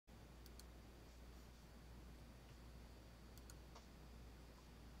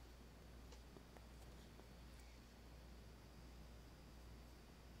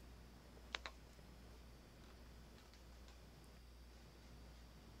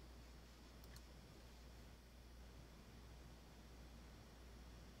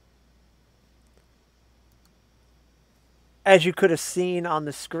As you could have seen on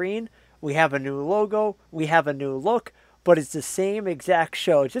the screen, we have a new logo, we have a new look, but it's the same exact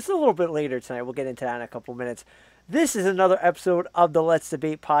show. Just a little bit later tonight. We'll get into that in a couple minutes. This is another episode of the Let's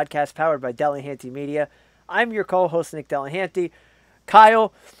Debate podcast powered by Delahanty Media. I'm your co-host, Nick Delahanty.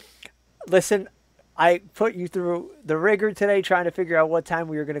 Kyle, listen, I put you through the rigor today trying to figure out what time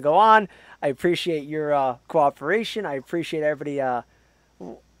we were going to go on. I appreciate your cooperation. I appreciate everybody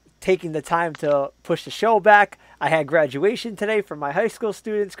taking the time to push the show back. I had graduation today for my high school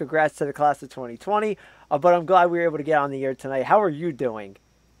students. Congrats to the class of 2020. But I'm glad we were able to get on the air tonight. How are you doing?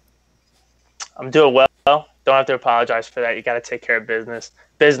 I'm doing well. Don't have to apologize for that. You got to take care of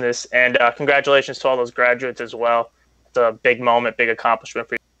business. And congratulations to all those graduates as well. It's a big moment, big accomplishment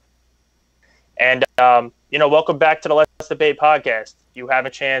for you. And, welcome back to the Let's Debate podcast. You have a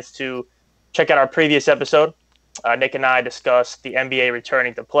chance to check out our previous episode. Nick and I discussed the NBA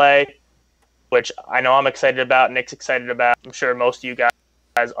returning to play, which I know I'm excited about, Nick's excited about. I'm sure most of you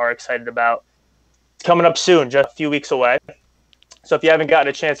guys are excited about. It's coming up soon, just a few weeks away. So if you haven't gotten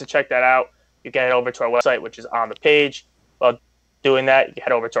a chance to check that out, you can head over to our website, which is on the page. While doing that, you can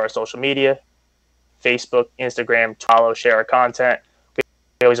head over to our social media, Facebook, Instagram, follow, share our content. We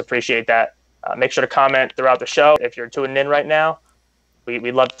always appreciate that. Make sure to comment throughout the show. If you're tuning in right now,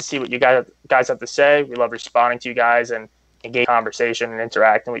 we'd love to see what you guys have to say. We love responding to you guys and engaging in conversation and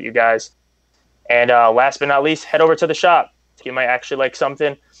interacting with you guys. And last but not least, head over to the shop. You might actually like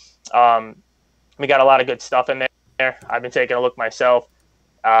something. We got a lot of good stuff in there. I've been taking a look myself.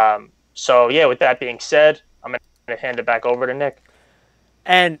 With that being said, I'm going to hand it back over to Nick.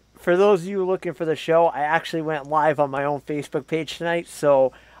 And for those of you looking for the show, I actually went live on my own Facebook page tonight.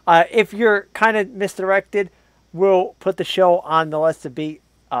 So if you're kind of misdirected, we'll put the show on the Let's Debate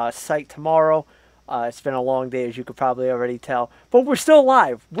site tomorrow. It's been a long day, as you could probably already tell. But we're still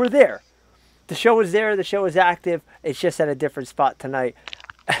live. We're there. The show is there. The show is active. It's just at a different spot tonight.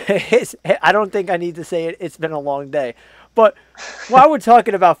 I don't think I need to say it. It's been a long day. But while we're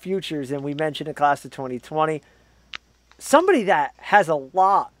talking about futures, and we mentioned the class of 2020, somebody that has a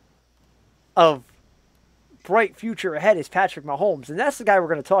lot of bright future ahead is Patrick Mahomes. And that's the guy we're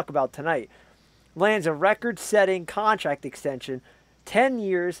going to talk about tonight. Lands a record-setting contract extension, 10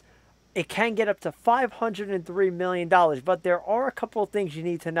 years. It can get up to $503 million. But there are a couple of things you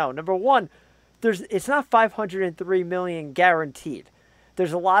need to know. Number one, it's not $503 million guaranteed.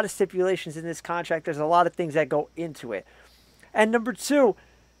 There's a lot of stipulations in this contract. There's a lot of things that go into it. And number two,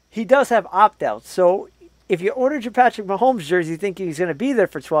 he does have opt-outs. So if you ordered your Patrick Mahomes jersey thinking he's going to be there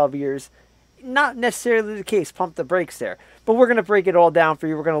for 12 years, not necessarily the case. Pump the brakes there. But we're going to break it all down for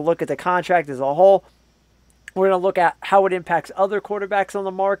you. We're going to look at the contract as a whole. We're going to look at how it impacts other quarterbacks on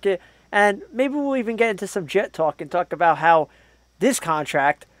the market. And maybe we'll even get into some Jet talk and talk about how this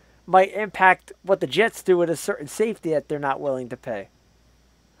contract might impact what the Jets do with a certain safety that they're not willing to pay.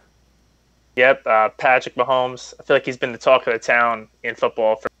 Yep, Patrick Mahomes. I feel like he's been the talk of the town in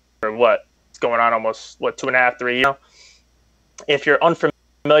football for what? It's going on almost, 2.5, 3 years now. If you're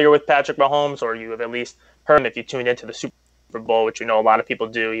unfamiliar with Patrick Mahomes, or you have at least heard him if you tuned into the Super Bowl, which you know a lot of people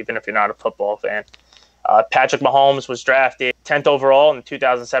do, even if you're not a football fan. Patrick Mahomes was drafted 10th overall in the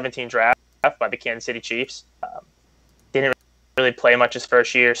 2017 draft by the Kansas City Chiefs. Didn't really play much his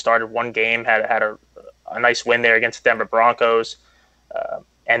first year, started one game, had a nice win there against the Denver Broncos.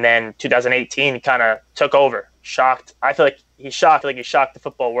 And then 2018, he kind of took over. Shocked. I feel like he shocked the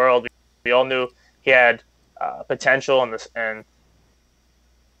football world. We all knew he had potential,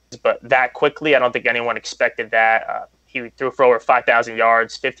 but that quickly, I don't think anyone expected that. He threw for over 5,000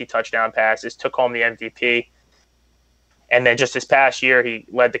 yards, 50 touchdown passes, took home the MVP. And then just this past year, he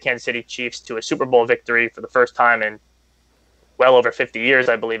led the Kansas City Chiefs to a Super Bowl victory for the first time in well over 50 years,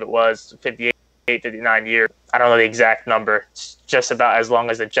 I believe it was, 58, 59 years. I don't know the exact number. It's just about as long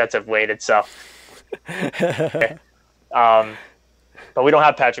as the Jets have waited. So, but we don't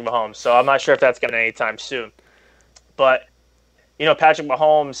have Patrick Mahomes, so I'm not sure if that's going to anytime soon. But Patrick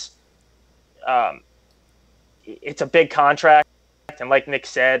Mahomes, it's a big contract, and like Nick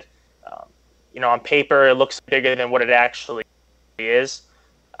said, on paper it looks bigger than what it actually is.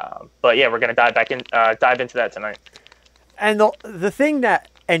 But yeah, we're going to dive into that tonight. And the thing that,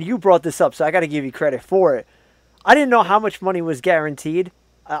 and you brought this up, so I got to give you credit for it. I didn't know how much money was guaranteed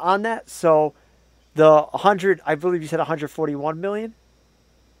on that. So the 100, I believe you said 141 million.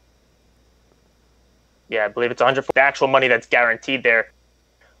 Yeah, I believe it's 100. The actual money that's guaranteed there,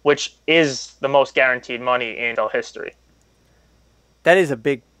 which is the most guaranteed money in NFL history. That is a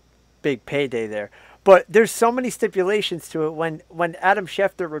big payday there. But there's so many stipulations to it. When Adam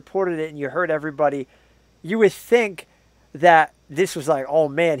Schefter reported it and you heard everybody, you would think that this was like, oh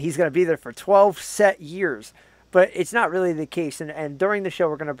man, he's going to be there for 12 set years. but it's not really the case. And during the show,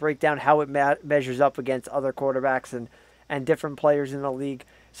 we're going to break down how it measures up against other quarterbacks and different players in the league.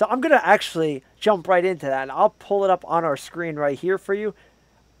 So I'm going to actually jump right into that, and I'll pull it up on our screen right here for you.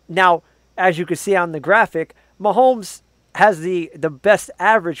 Now, as you can see on the graphic, Mahomes has the best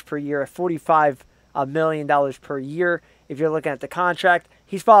average per year at $45 million per year. If you're looking at the contract,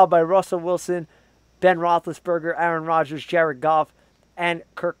 he's followed by Russell Wilson, Ben Roethlisberger, Aaron Rodgers, Jared Goff, and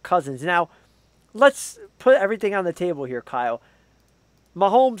Kirk Cousins. Now, let's put everything on the table here, Kyle.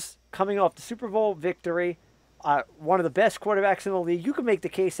 Mahomes coming off the Super Bowl victory, one of the best quarterbacks in the league. You can make the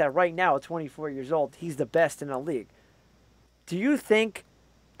case that right now, at 24 years old, he's the best in the league. Do you think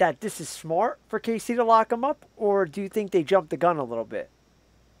that this is smart for KC to lock him up, or do you think they jumped the gun a little bit?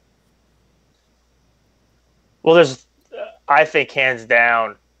 Well, I think hands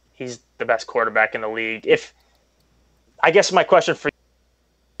down, he's the best quarterback in the league. I guess my question for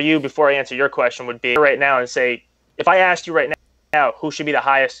you before I answer your question would be right now and say, if I asked you right now who should be the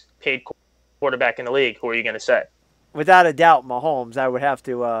highest paid quarterback in the league, who are you going to say? Without a doubt, Mahomes. I would have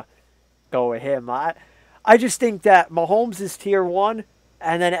to go with him. I just think that Mahomes is tier 1,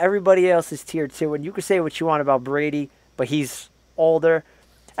 and then everybody else is tier 2. And you can say what you want about Brady, but he's older.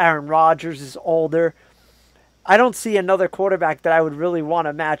 Aaron Rodgers is older. I don't see another quarterback that I would really want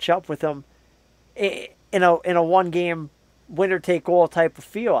to match up with him in a one-game winner-take-all type of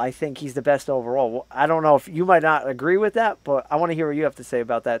feel. I think he's the best overall. I don't know if you might not agree with that, but I want to hear what you have to say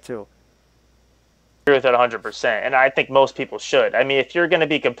about that too. I agree with that 100%, and I think most people should. I mean, if you're going to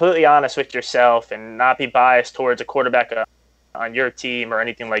be completely honest with yourself and not be biased towards a quarterback on your team or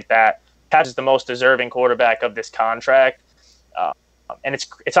anything like that, Pat is the most deserving quarterback of this contract. And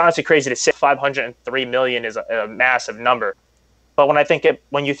it's honestly crazy to say $503 million is a massive number. But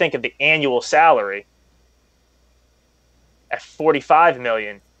when you think of the annual salary at $45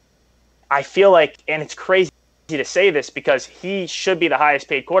 million, I feel like, and it's crazy to say this because he should be the highest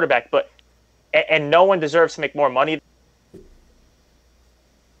paid quarterback, and no one deserves to make more money.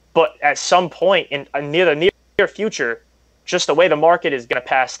 But at some point in the near future, just the way the market is going to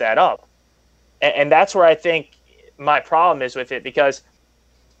pass that up. And that's where I think my problem is with it, because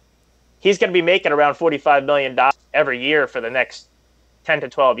he's going to be making around $45 million every year for the next 10 to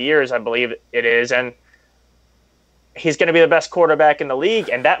 12 years, I believe it is. And he's going to be the best quarterback in the league,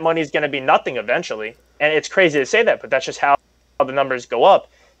 and that money is going to be nothing eventually. And it's crazy to say that, but that's just how the numbers go up.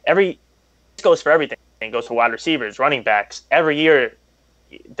 This goes for everything. It goes for wide receivers, running backs. Every year,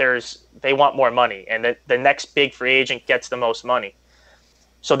 they want more money, and the next big free agent gets the most money.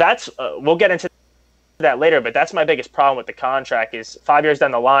 So that's we'll get into that later, but that's my biggest problem with the contract is 5 years down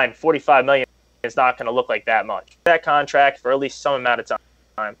the line, $45 million is not going to look like that much. That contract for at least some amount of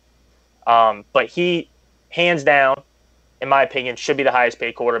time. But he, hands down, in my opinion, should be the highest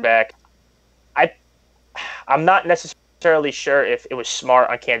paid quarterback. I'm not necessarily sure if it was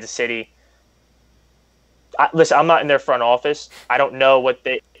smart on Kansas City. Listen, I'm not in their front office. I don't know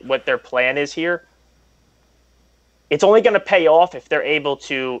what their plan is here. It's only going to pay off if they're able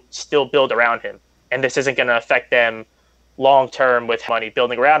to still build around him. And this isn't going to affect them long-term with money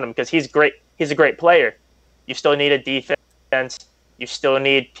building around him, because he's great. He's a great player. You still need a defense. You still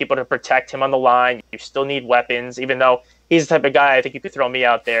need people to protect him on the line. You still need weapons, even though he's the type of guy I think you could throw me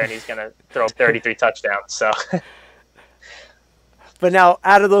out there and he's going to throw 33 touchdowns. So, but now,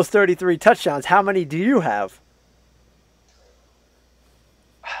 out of those 33 touchdowns, how many do you have?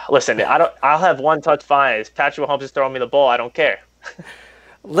 Listen, I'll have one touch fine. If Patrick Mahomes is throwing me the ball, I don't care.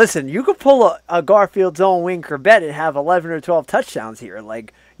 Listen, you could pull a Garfield's own Wayne Corbett and have 11 or 12 touchdowns here.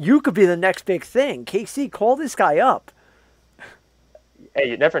 Like, you could be the next big thing. KC, call this guy up.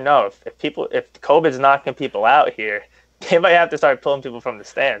 Hey, you never know. If COVID's knocking people out here, they might have to start pulling people from the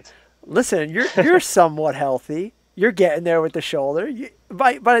stands. Listen, you're somewhat healthy. You're getting there with the shoulder.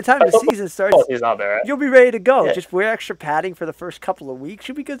 By the time the season starts, he's not there, right? You'll be ready to go. Yeah. Just wear extra padding for the first couple of weeks.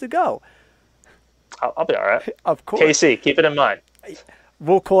 You'll be good to go. I'll be all right. Of course. KC, keep it in mind.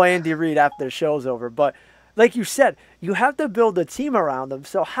 We'll call Andy Reid after the show's over. But like you said, you have to build a team around them.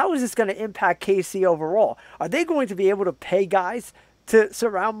 So how is this going to impact KC overall? Are they going to be able to pay guys to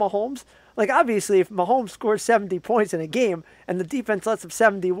surround Mahomes? Like, obviously, if Mahomes scores 70 points in a game and the defense lets up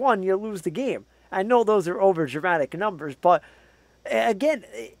 71, you lose the game. I know those are over-dramatic numbers, but again,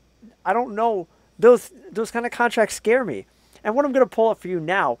 I don't know. Those kind of contracts scare me. And what I'm going to pull up for you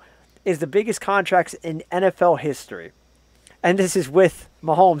now is the biggest contracts in NFL history. And this is with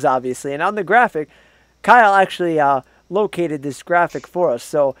Mahomes, obviously. And on the graphic, Kyle actually located this graphic for us.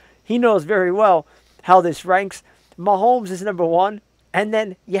 So he knows very well how this ranks. Mahomes is number 1. And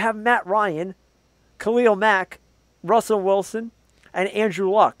then you have Matt Ryan, Khalil Mack, Russell Wilson, and Andrew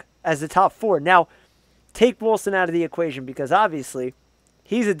Luck as the top 4. Now, take Wilson out of the equation because obviously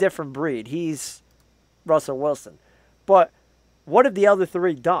he's a different breed. He's Russell Wilson. But what have the other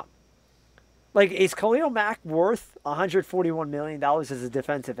three done? Like, is Khalil Mack worth $141 million as a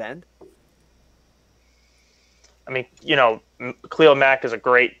defensive end? I mean, Khalil Mack is a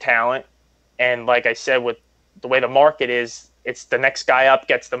great talent. And like I said, with the way the market is, it's the next guy up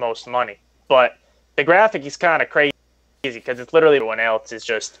gets the most money. But the graphic is kind of crazy because it's literally everyone else is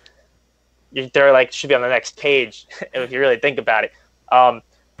just they're like should be on the next page if you really think about it.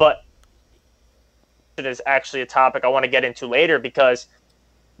 But it is actually a topic I want to get into later because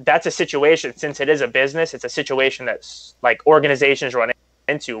that's a situation. Since it is a business, it's a situation that's like organizations run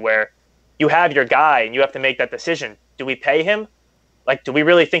into where you have your guy and you have to make that decision. Do we pay him? Like, do we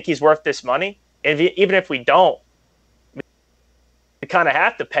really think he's worth this money? And even if we don't, we kind of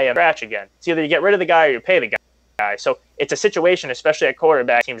have to pay him scratch again. It's either you get rid of the guy or you pay the guy. So it's a situation, especially at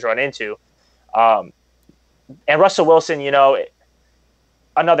quarterback, teams run into. And Russell Wilson,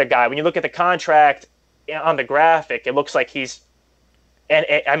 another guy. When you look at the contract on the graphic, it looks like he's, and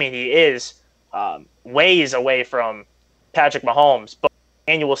I mean he is ways away from Patrick Mahomes. But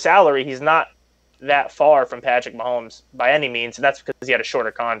annual salary, he's not that far from Patrick Mahomes by any means, and that's because he had a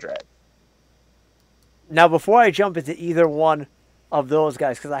shorter contract. Now, before I jump into either one of those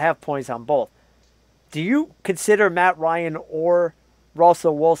guys, because I have points on both, do you consider Matt Ryan or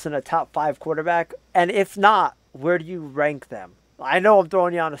Russell Wilson a top 5 quarterback? And if not, where do you rank them? I know I'm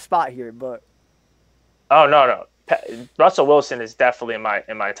throwing you on a spot here, but oh no, Russell Wilson is definitely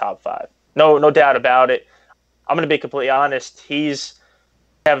in my top 5. No doubt about it. I'm going to be completely honest.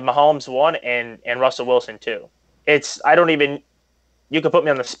 I have Mahomes 1 and Russell Wilson 2. You could put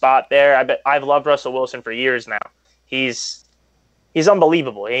me on the spot there. I've loved Russell Wilson for years now. He's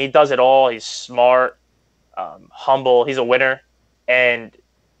unbelievable. He does it all. He's smart, humble. He's a winner. And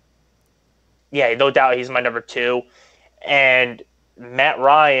yeah, no doubt he's my number 2. And Matt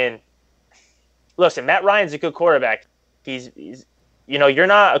Ryan, listen, Matt Ryan's a good quarterback. He's you're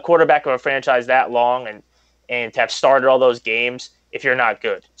not a quarterback of a franchise that long and to have started all those games if you're not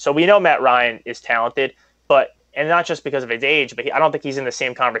good. So we know Matt Ryan is talented, and not just because of his age, but I don't think he's in the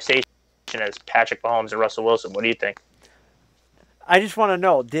same conversation as Patrick Mahomes and Russell Wilson. What do you think? I just want to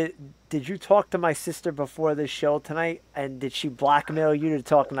know, did you talk to my sister before this show tonight, and did she blackmail you to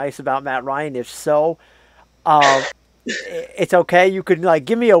talk nice about Matt Ryan? If so, it's okay. You could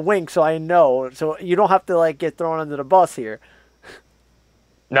give me a wink so I know, so you don't have to get thrown under the bus here.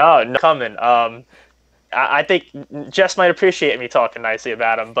 No coming. I think Jess might appreciate me talking nicely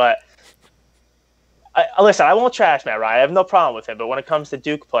about him, but listen, I won't trash Matt Ryan. I have no problem with him, but when it comes to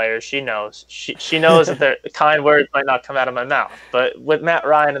Duke players, she knows. She knows that the kind words might not come out of my mouth. But with Matt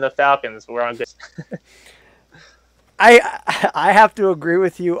Ryan and the Falcons, we're on good. I have to agree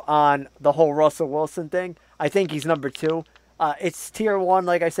with you on the whole Russell Wilson thing. I think he's number 2. It's tier 1,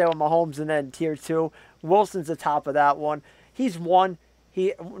 like I said, with Mahomes, and then tier 2. Wilson's the top of that one. He's won.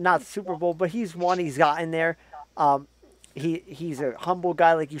 He not Super Bowl, but he's won. He's gotten there. He's a humble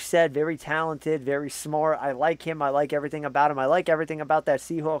guy, like you said, very talented, very smart. I like him. I like everything about him. I like everything about that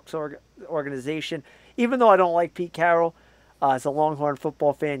Seahawks organization. Even though I don't like Pete Carroll, as a Longhorn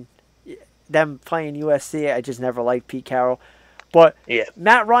football fan, them playing USC, I just never liked Pete Carroll. But yeah.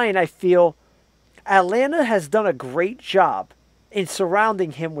 Matt Ryan, I feel Atlanta has done a great job in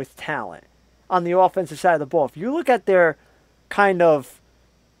surrounding him with talent on the offensive side of the ball. If you look at their kind of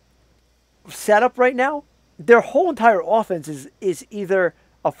setup right now, their whole entire offense is either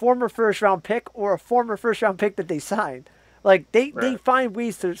a former first-round pick or a former first-round pick that they signed. They find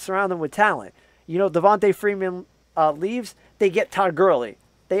ways to surround them with talent. Devontae Freeman leaves, they get Todd Gurley.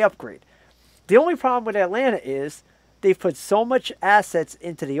 They upgrade. The only problem with Atlanta is they've put so much assets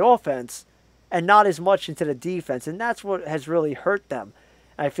into the offense and not as much into the defense, and that's what has really hurt them.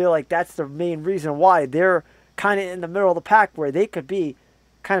 I feel like that's the main reason why they're kind of in the middle of the pack where they could be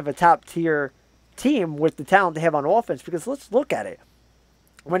kind of a top-tier team with the talent they have on offense, because let's look at it.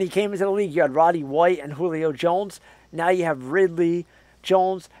 When he came into the league, you had Roddy White and Julio Jones. Now you have Ridley,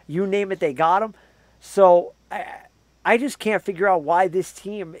 Jones, you name it, they got him. So I just can't figure out why this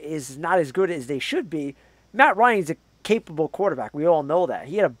team is not as good as they should be. Matt Ryan's a capable quarterback. We all know that.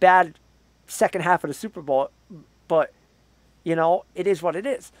 He had a bad second half of the Super Bowl, but, it is what it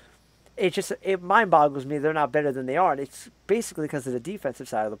is. It mind boggles me they're not better than they are, and it's basically because of the defensive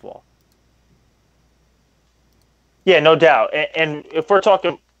side of the ball. Yeah, no doubt. And if we're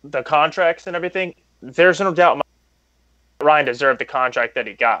talking the contracts and everything, there's no doubt Ryan deserved the contract that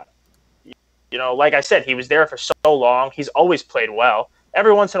he got. Like I said, he was there for so long. He's always played well.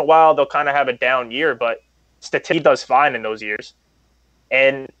 Every once in a while, they'll kind of have a down year, but he does fine in those years.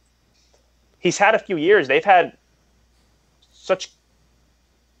 And he's had a few years. They've had such,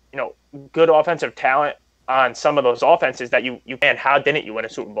 good offensive talent on some of those offenses that man, how didn't you win a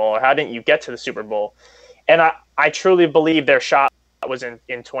Super Bowl, or how didn't you get to the Super Bowl? And I truly believe their shot was in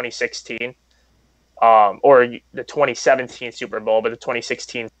 2016, or the 2017 Super Bowl, but the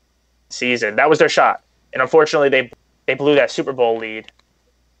 2016 season, that was their shot. And unfortunately, they blew that Super Bowl lead.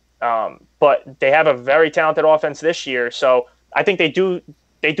 But they have a very talented offense this year, so I think they do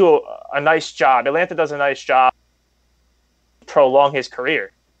a nice job. Atlanta does a nice job prolong his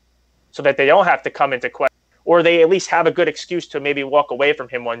career, so that they don't have to come into question, or they at least have a good excuse to maybe walk away from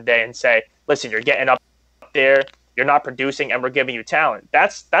him one day and say, "Listen, you're getting up there, you're not producing, and we're giving you talent."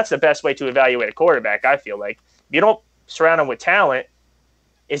 That's the best way to evaluate a quarterback. I feel like if you don't surround him with talent,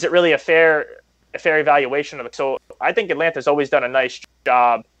 is it really a fair evaluation of it? So I think Atlanta's always done a nice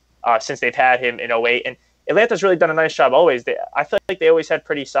job since they've had him in 08. And Atlanta's really done a nice job always. I feel like they always had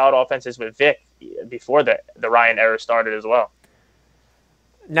pretty solid offenses with Vic before the Ryan era started as well.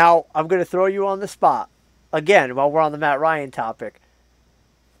 Now, I'm going to throw you on the spot again while we're on the Matt Ryan topic.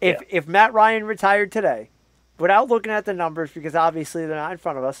 If Matt Ryan retired today, without looking at the numbers, because obviously they're not in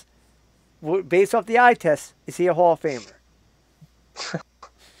front of us, based off the eye test, is he a Hall of Famer?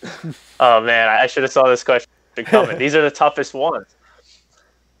 Oh, man, I should have saw this question coming. These are the toughest ones.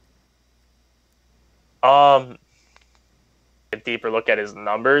 A deeper look at his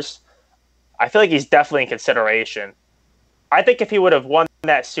numbers. I feel like he's definitely in consideration. I think if he would have won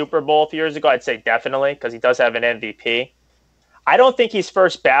that Super Bowl a few years ago, I'd say definitely, because he does have an MVP. I don't think he's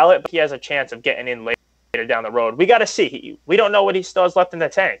first ballot, but he has a chance of getting in later down the road. We got to see. We don't know what he still has left in the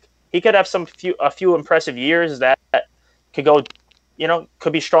tank. He could have a few impressive years that could go,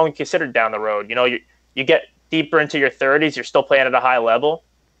 could be strongly considered down the road. You get deeper into your 30s, you're still playing at a high level.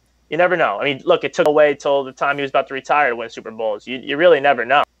 You never know. I mean, look, it took away till the time he was about to retire to win Super Bowls. You really never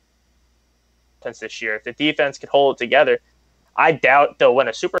know. Since this year, if the defense could hold it together, I doubt they'll win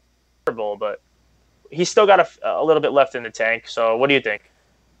a Super Bowl, but he's still got a little bit left in the tank. So what do you think?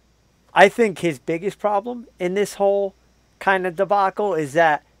 I think his biggest problem in this whole kind of debacle is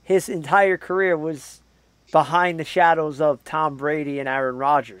that his entire career was behind the shadows of Tom Brady and Aaron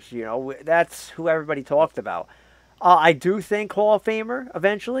Rodgers. That's who everybody talked about. I do think Hall of Famer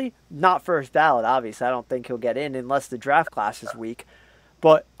eventually. Not first ballot, obviously. I don't think he'll get in unless the draft class is weak.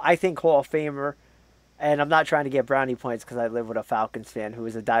 But I think Hall of Famer, and I'm not trying to get brownie points because I live with a Falcons fan who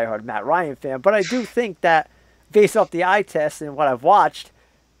is a diehard Matt Ryan fan, but I do think that based off the eye test and what I've watched,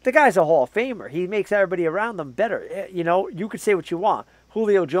 the guy's a Hall of Famer. He makes everybody around him better. You could say what you want.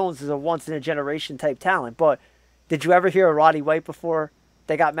 Julio Jones is a once-in-a-generation type talent, but did you ever hear of Roddy White before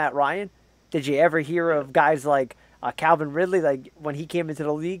they got Matt Ryan? Did you ever hear of guys like Calvin Ridley? Like when he came into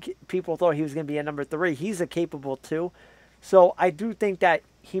the league, people thought he was going to be a number 3. He's a capable too. So I do think that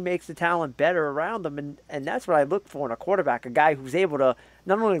he makes the talent better around him, and that's what I look for in a quarterback, a guy who's able to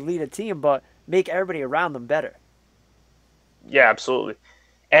not only lead a team, but make everybody around them better. Yeah, absolutely.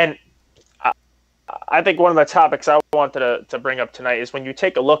 And I think one of the topics I wanted to bring up tonight is when you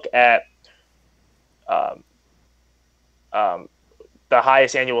take a look at the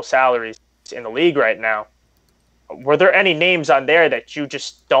highest annual salaries in the league right now, were there any names on there that you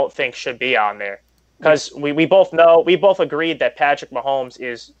just don't think should be on there? Because we both agreed that Patrick Mahomes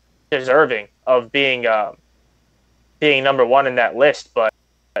is deserving of being number 1 in that list. But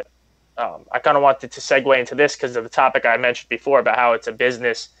I kind of wanted to segue into this because of the topic I mentioned before about how it's a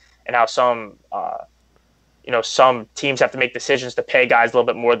business and how some teams have to make decisions to pay guys a little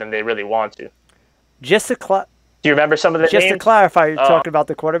bit more than they really want to. Do you remember some of the names? Just to clarify, you're talking about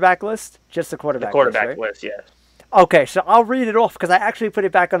the quarterback list? Just the quarterback list, right? list, yeah. Okay, so I'll read it off because I actually put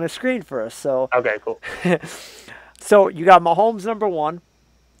it back on the screen for us. So okay, cool. So you got Mahomes number 1.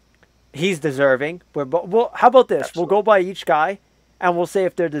 He's deserving. How about this? Absolutely. We'll go by each guy, and we'll say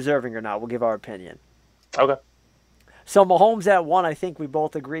if they're deserving or not. We'll give our opinion. Okay. So Mahomes at 1, I think we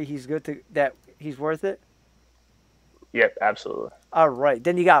both agree he's that he's worth it. Yep, absolutely. All right.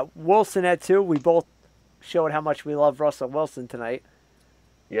 Then you got Wilson at 2. We both showed how much we love Russell Wilson tonight.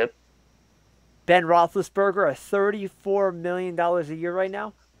 Yep. Ben Roethlisberger at $34 million a year right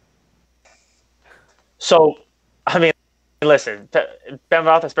now. So, I mean, listen, Ben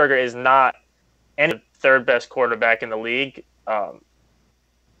Roethlisberger is not any third best quarterback in the league.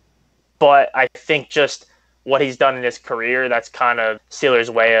 But I think just what he's done in his career, that's kind of Steelers'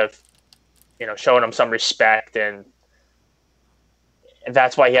 way of, showing him some respect, and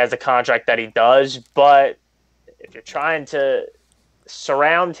that's why he has the contract that he does. But if you're trying to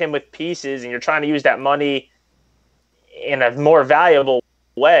surround him with pieces and you're trying to use that money in a more valuable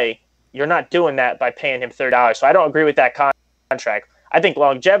way, you're not doing that by paying him $30. So I don't agree with that contract. I think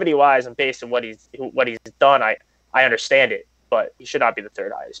longevity wise and based on what he's done, I understand it, but he should not be the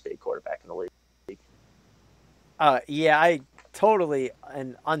third highest paid quarterback in the league. Yeah, I totally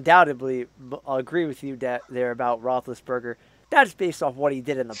and undoubtedly agree with you there about Roethlisberger. That's based off what he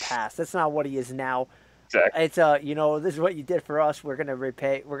did in the past. That's not what he is now. Exactly. It's this is what you did for us. We're gonna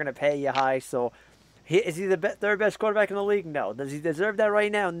repay. We're gonna pay you high. So, is he the third best quarterback in the league? No. Does he deserve that right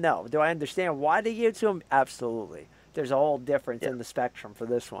now? No. Do I understand why they gave it to him? Absolutely. There's a whole difference in the spectrum for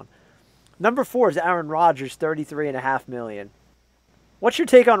this one. Number 4 is Aaron Rodgers, $33.5 million. What's your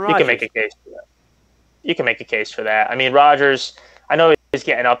take on Rodgers? You can make a case for that. You can make a case for that. I mean, Rodgers, I know he's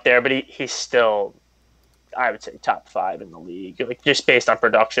getting up there, but he's still, I would say, top 5 in the league, like just based on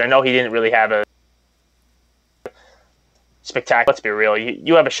production. I know he didn't really have a spectacular. Let's be real.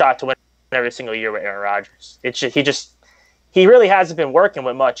 You have a shot to win every single year with Aaron Rodgers. It's just he really hasn't been working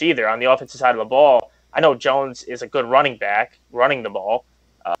with much either on the offensive side of the ball. I know Jones is a good running back, running the ball,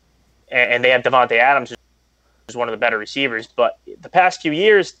 and they have Devontae Adams, who's one of the better receivers. But the past few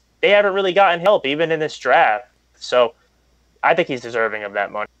years, they haven't really gotten help, even in this draft. So I think he's deserving of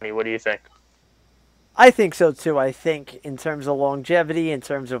that money. What do you think? I think so too. I think in terms of longevity, in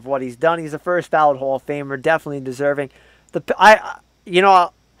terms of what he's done, he's a first ballot Hall of Famer, definitely deserving.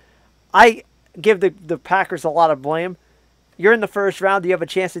 I give the Packers a lot of blame. You're in the first round. You have a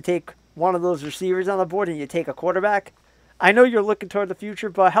chance to take one of those receivers on the board, and you take a quarterback. I know you're looking toward the future,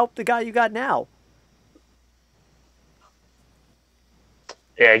 but help the guy you got now.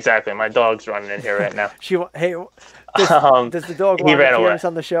 Yeah, exactly. My dog's running in here right now. Does the dog want an appearance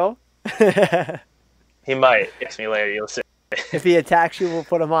on the show? He might. Ask me later. You'll see. If he attacks you, we'll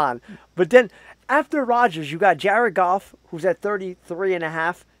put him on. But then after Rodgers, you got Jared Goff, who's at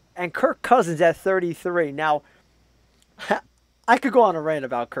 33.5, and Kirk Cousins at 33. Now, I could go on a rant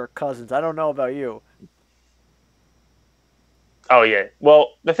about Kirk Cousins. I don't know about you. Oh, yeah.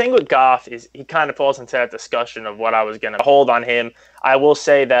 Well, the thing with Goff is he kind of falls into that discussion of what I was going to hold on him. I will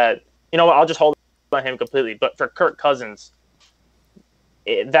say that, I'll just hold on him completely. But for Kirk Cousins,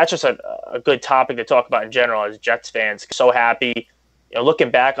 that's just a good topic to talk about in general as Jets fans. So happy.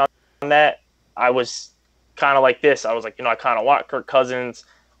 Looking back on that, I was kind of like this. I was like, I kind of want Kirk Cousins.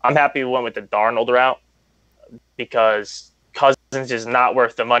 I'm happy we went with the Darnold route because Cousins is not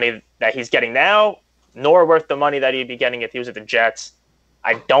worth the money that he's getting now, nor worth the money that he'd be getting if he was at the Jets.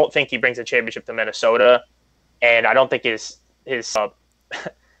 I don't think he brings a championship to Minnesota, and I don't think his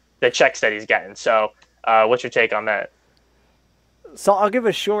the checks that he's getting. So, what's your take on that? So I'll give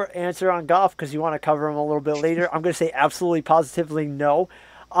a short answer on Goff because you want to cover him a little bit later. I'm going to say absolutely, positively no.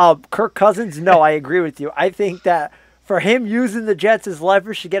 Kirk Cousins, no, I agree with you. I think that for him using the Jets as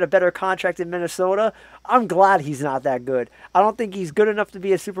leverage to get a better contract in Minnesota, I'm glad he's not that good. I don't think he's good enough to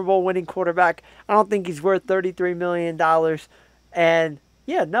be a Super Bowl winning quarterback. I don't think he's worth $33 million. And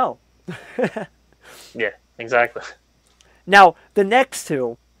yeah, no. Yeah, exactly. Now, the next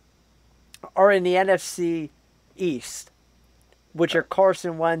two are in the NFC East, which are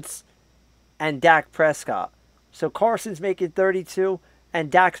Carson Wentz and Dak Prescott. So Carson's making 32 and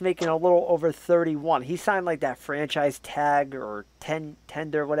Dak's making a little over 31. He signed like that franchise tag or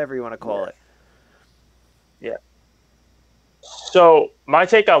tender, whatever you want to call it. Yeah. So my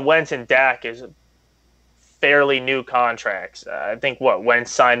take on Wentz and Dak is fairly new contracts. I think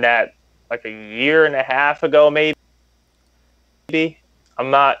Wentz signed that like a year and a half ago, maybe. I'm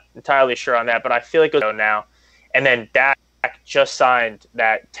not entirely sure on that, but I feel like it was now. And then Dak just signed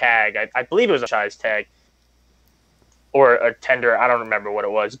that tag. I believe it was a franchise tag or a tender. I don't remember what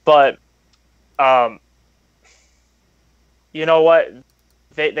it was, but you know what?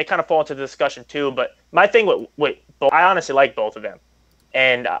 They kind of fall into the discussion too. But my thing with I honestly like both of them,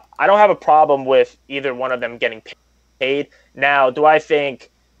 and I don't have a problem with either one of them getting paid. Now, do I think?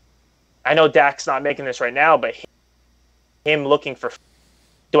 I know Dak's not making this right now, but him looking for,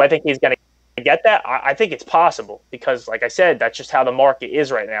 do I think he's going to get that? I think it's possible because, like I said, that's just how the market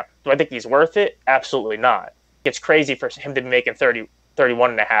is right now. Do I think he's worth it? Absolutely not. It's crazy for him to be making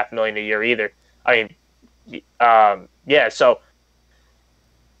 $31.5 million a year either. I mean, yeah. So,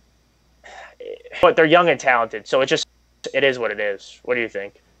 but they're young and talented, so it is what it is. What do you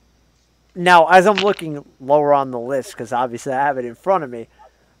think? Now, as I'm looking lower on the list, because obviously I have it in front of me,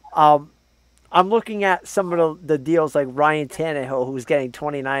 I'm looking at some of the deals like Ryan Tannehill, who's getting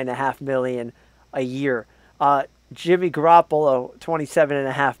 $29.5 million a year. Jimmy Garoppolo,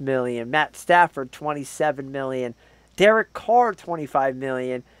 $27.5 million. Matt Stafford, $27 million. Derek Carr, $25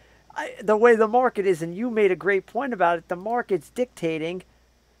 million. The way the market is, and you made a great point about it, the market's dictating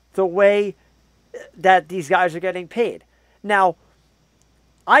the way that these guys are getting paid. Now,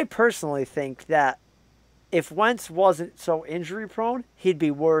 I personally think that if Wentz wasn't so injury prone, he'd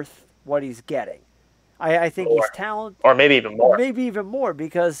be worth what he's getting. I think he's More, talented, or maybe even more. maybe even more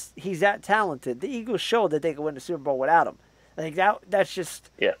because he's that talented. The Eagles showed that they could win the Super Bowl without him. I think that's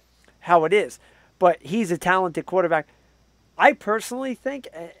just Yeah. how it is. But he's a talented quarterback. I personally think,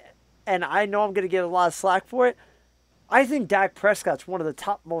 and I know I'm going to get a lot of slack for it, I think Dak Prescott's one of the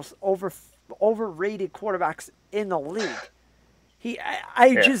top most overrated quarterbacks in the league. I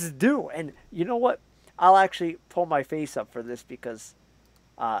Yeah. just do. And you know what? I'll actually pull my face up for this because,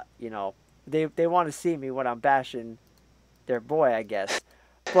 they want to see me when I'm bashing their boy, I guess.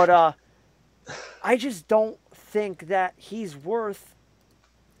 But I just don't think that he's worth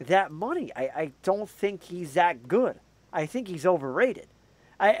that money. I don't think he's that good. I think he's overrated.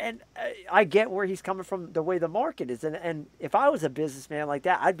 I get where he's coming from, the way the market is, and if I was a businessman like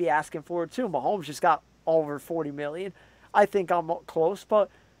that, I'd be asking for it too. Mahomes just got over 40 million. I think I'm close, but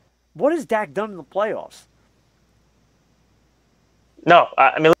what has Dak done in the playoffs? No,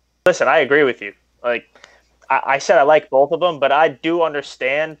 I mean, listen, I agree with you. Like I said, I like both of them, but I do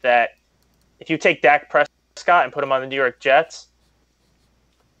understand that if you take Dak Prescott and put him on the New York Jets,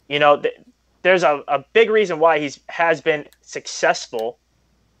 there's a big reason why has been successful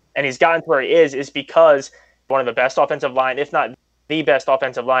and he's gotten to where he is because one of the best offensive line, if not the best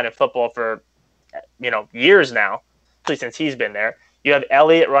offensive line in football for years now, especially since he's been there. You have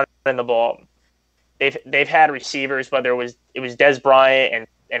Elliott running the ball. They've had receivers, whether it was Dez Bryant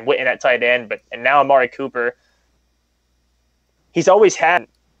and Witten at tight end, and now Amari Cooper. He's always had,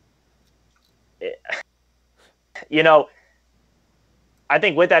 I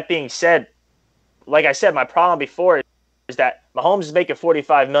think with that being said, like I said, my problem before is that Mahomes is making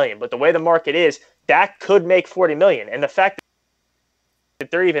 $45 million, but the way the market is, Dak could make $40 million, and the fact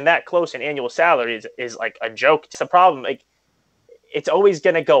that they're even that close in annual salary is like a joke. It's a problem. Like, it's always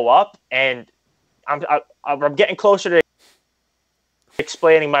going to go up, and I'm getting closer to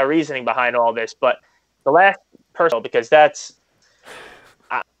explaining my reasoning behind all this. But the last person, because I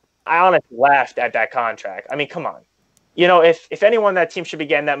honestly laughed at that contract. I mean, come on. If anyone that team should be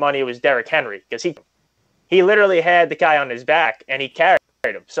getting that money, it was Derrick Henry, because he literally had the guy on his back and he carried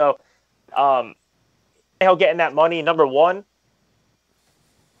him. So, getting that money, number one,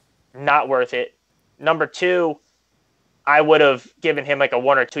 not worth it. Number two, I would have given him like a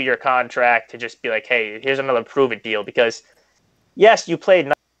 1 or 2 year contract to just be like, hey, here's another prove it deal. Because yes, you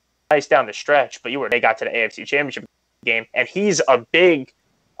played nice down the stretch, but they got to the AFC Championship game, and he's a big,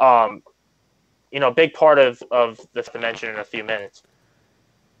 big part of the dimension in a few minutes.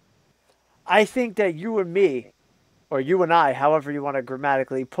 I think that you and me, or you and I, however you want to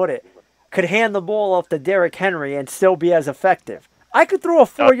grammatically put it, could hand the ball off to Derrick Henry and still be as effective. I could throw a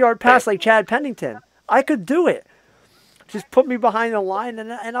 4-yard pass like Chad Pennington. I could do it. Just put me behind the line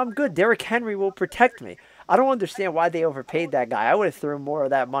and I'm good. Derrick Henry will protect me. I don't understand why they overpaid that guy. I would have thrown more of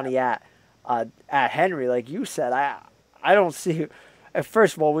that money at Henry, like you said. I don't see.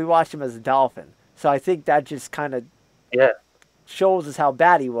 First of all, we watched him as a Dolphin, so I think that just kind of shows us how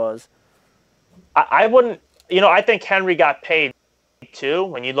bad he was. I wouldn't. I think Henry got paid too.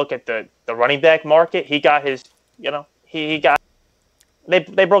 When you look at the running back market, he got his. He got.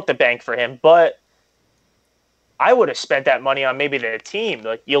 They broke the bank for him, but I would have spent that money on maybe the team.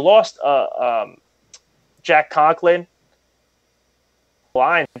 Like, you lost Jack Conklin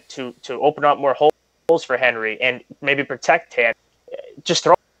line to open up more holes for Henry and maybe protect him. Just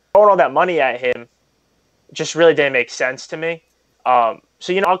throwing all that money at him just really didn't make sense to me. So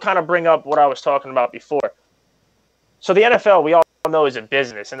I'll kind of bring up what I was talking about before. So the NFL, we all know, is a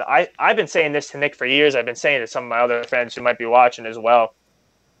business, and I've been saying this to Nick for years. I've been saying it to some of my other friends who might be watching as well.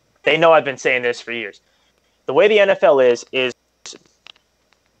 They know I've been saying this for years. The way the NFL is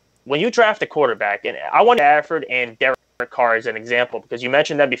when you draft a quarterback, and I want Stafford and Derek Carr as an example because you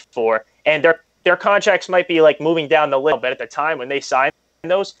mentioned that before, and their contracts might be like moving down the list, but at the time when they signed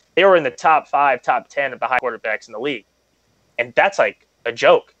those, they were in the top 5, top 10 of the high quarterbacks in the league, and that's like a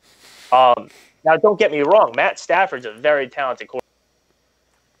joke. Now, don't get me wrong, Matt Stafford's a very talented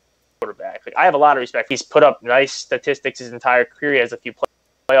quarterback. Like, I have a lot of respect. He's put up nice statistics his entire career. He has a few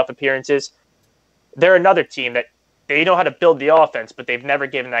playoff appearances. They're another team that they know how to build the offense, but they've never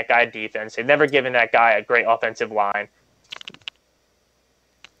given that guy defense. They've never given that guy a great offensive line.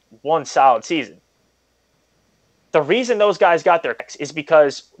 One solid season. The reason those guys got their kicks is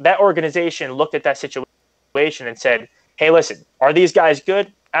because that organization looked at that situation and said, hey, listen, are these guys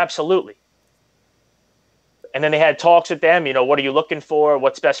good? Absolutely. And then they had talks with them, what are you looking for?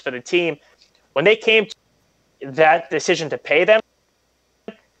 What's best for the team? When they came to that decision to pay them,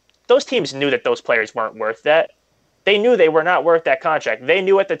 those teams knew that those players weren't worth that. They knew they were not worth that contract. They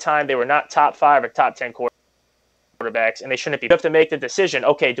knew at the time they were not top 5 or top 10 quarterbacks, and they shouldn't be. You have to make the decision,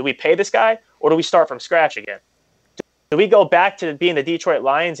 okay, do we pay this guy or do we start from scratch again? Do we go back to being the Detroit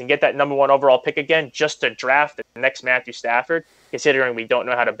Lions and get that #1 overall pick again just to draft the next Matthew Stafford, considering we don't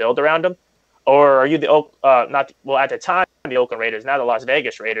know how to build around him? Or are you the at the time, the Oakland Raiders, now the Las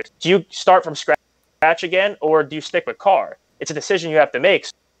Vegas Raiders? Do you start from scratch again, or do you stick with Carr? It's a decision you have to make.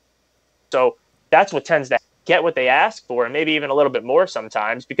 So that's what tends to get what they ask for, and maybe even a little bit more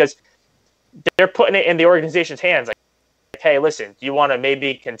sometimes, because they're putting it in the organization's hands. Like, hey, listen, do you want to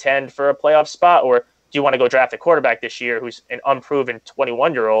maybe contend for a playoff spot, or do you want to go draft a quarterback this year who's an unproven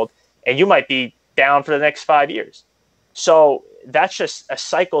 21-year-old, and you might be down for the next 5 years? So that's just a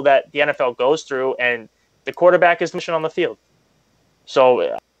cycle that the NFL goes through, and the quarterback is the mission on the field.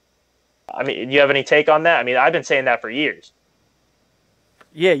 So, I mean, do you have any take on that? I mean, I've been saying that for years.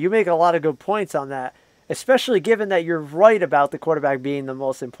 Yeah, you make a lot of good points on that, especially given that you're right about the quarterback being the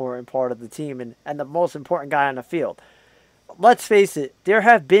most important part of the team and the most important guy on the field. Let's face it, there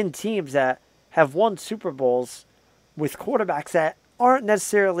have been teams that have won Super Bowls with quarterbacks that aren't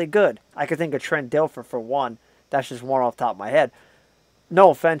necessarily good. I could think of Trent Dilfer for one. That's just one off the top of my head.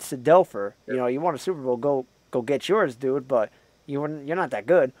 No offense to Dilfer. You know, you won a Super Bowl, go get yours, dude, but you're not that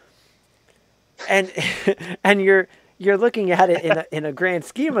good. And and you're looking at it in a grand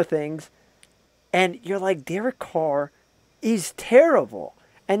scheme of things, and you're like, Derek Carr is terrible.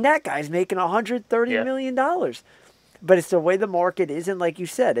 And that guy's making $130 million. But it's the way the market is, and like you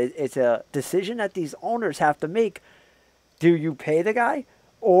said, it's a decision that these owners have to make. Do you pay the guy,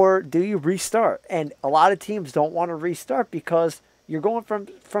 or do you restart? And a lot of teams don't want to restart because you're going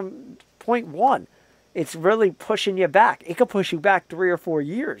from point one. It's really pushing you back. It could push you back 3 or 4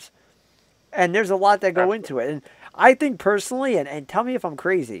 years. And there's a lot that go into it. And I think personally, and tell me if I'm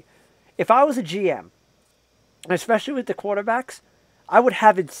crazy, if I was a GM, especially with the quarterbacks, I would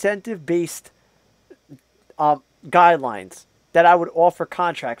have incentive-based guidelines that I would offer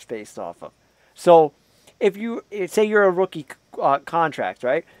contracts based off of. So if you say you're a rookie contract,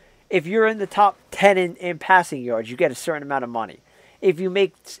 right? If you're in the top 10 in passing yards, you get a certain amount of money. If you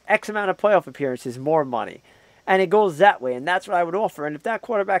make X amount of playoff appearances, more money. And it goes that way, and that's what I would offer. And if that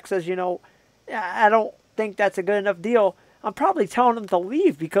quarterback says, you know, I don't think that's a good enough deal, I'm probably telling him to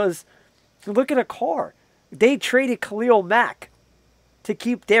leave, because look at a Carr. They traded Khalil Mack to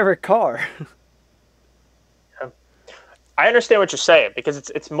keep Derek Carr. I understand what you're saying, because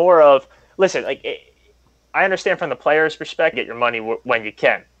it's more of, listen, like, I understand from the player's perspective, get your money when you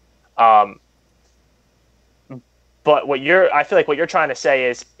can. But I feel like what you're trying to say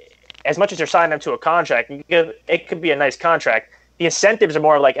is, as much as you're signing them to a contract, it could be a nice contract. The incentives are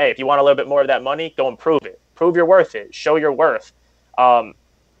more like, hey, if you want a little bit more of that money, go and prove it. Prove you're worth it. Show your worth. And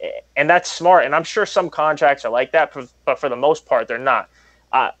that's smart. And I'm sure some contracts are like that, but for the most part, they're not.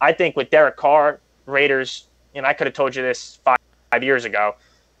 I think with Derek Carr, Raiders, and I could have told you this five years ago,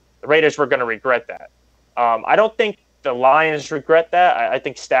 the Raiders were going to regret that. I don't think the Lions regret that. I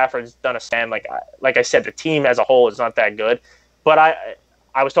think Stafford's done a stand. Like I said, the team as a whole is not that good. But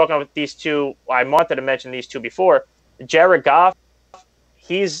I was talking with these two. I wanted to mention these two before. Jared Goff,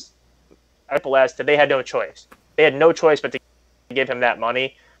 he's they had no choice. They had no choice but to give him that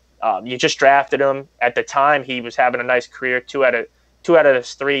money. You just drafted him. At the time, he was having a nice career. Two out of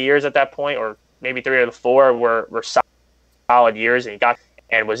his 3 years at that point, or maybe 3 out of the 4 were solid years, and he got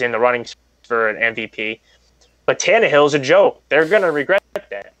and was in the running for an MVP. But Tannehill's a joke. They're going to regret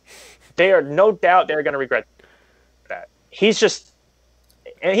that. They are no doubt they're going to regret that. He's just,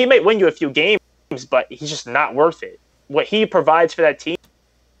 and he might win you a few games, but he's just not worth it. What he provides for that team,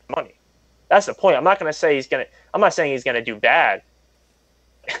 money. That's the point. I'm not saying he's going to do bad.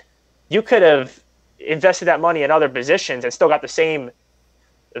 You could have invested that money in other positions and still got the same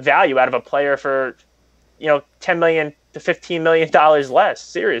value out of a player for, $10 million to $15 million less.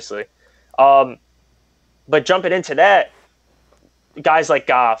 Seriously. But jumping into that, guys like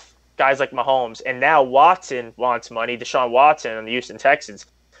Goff, guys like Mahomes, and now Watson wants money, Deshaun Watson and the Houston Texans.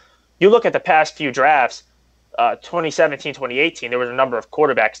 You look at the past few drafts, 2017, 2018, there was a number of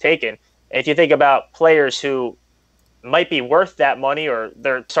quarterbacks taken. And if you think about players who might be worth that money, or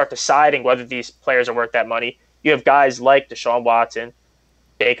they start deciding whether these players are worth that money, you have guys like Deshaun Watson,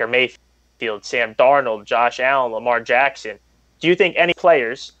 Baker Mayfield, Sam Darnold, Josh Allen, Lamar Jackson. Do you think any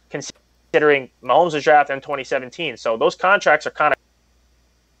players, considering Mahomes was drafted in 2017, so those contracts are kind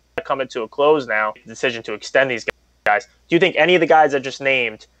of coming to a close now, the decision to extend these guys, do you think any of the guys I just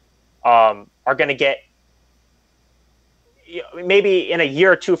named are going to get, maybe in a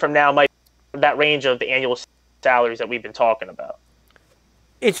year or two from now, might that range of the annual salaries that we've been talking about?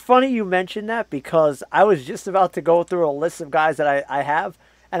 It's funny you mentioned that, because I was just about to go through a list of guys that I have,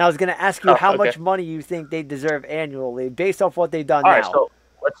 And I was going to ask you Oh, how okay. much money you think they deserve annually based off what they've done All right, now. so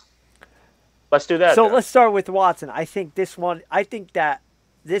let's do that So then. let's start with Watson. I think that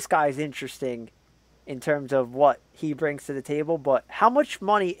this guy's interesting in terms of what he brings to the table, but how much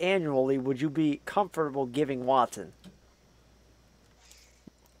money annually would you be comfortable giving Watson?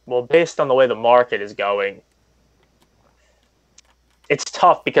 Well, based on the way the market is going, it's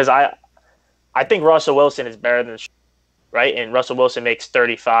tough because I think Russell Wilson is better than right, and Russell Wilson makes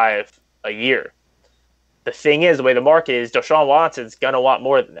 35 a year. The thing is, the way the market is, Deshaun Watson's gonna want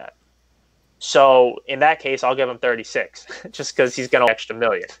more than that. So in that case, I'll give him 36, just because he's gonna extra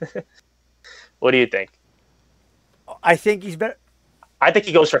million. What do you think? I think he's better. I think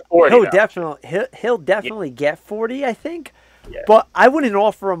he goes for 40 though. He'll Yeah, definitely get 40, I think, yeah, but I wouldn't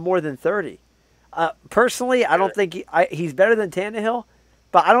offer him more than 30. Personally, I really. don't think he's better than Tannehill,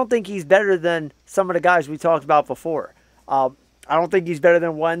 but I don't think he's better than some of the guys we talked about before. I don't think he's better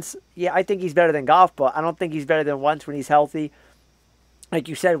than Wentz. Yeah, I think he's better than Goff, but I don't think he's better than Wentz when he's healthy. Like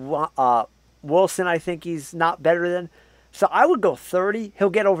you said, Wilson, I think he's not better than. So I would go 30. He'll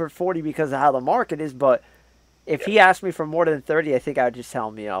get over 40 because of how the market is, but if Yeah. he asked me for more than 30, I think I would just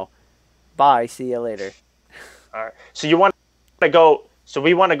tell him, bye, see you later. All right. So you want to go? So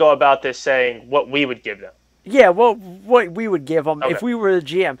we want to go about this saying what we would give them. Yeah, well, what we would give him Okay. if we were the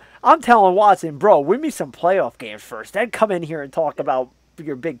GM. I'm telling Watson, bro, win me some playoff games first. Then come in here and talk about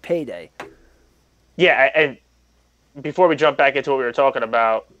your big payday. Yeah, and before we jump back into what we were talking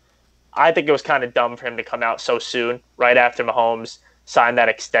about, I think it was kind of dumb for him to come out so soon, right after Mahomes signed that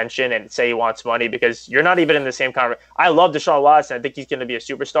extension and say he wants money because you're not even in the same conversation. I love Deshaun Watson. I think he's going to be a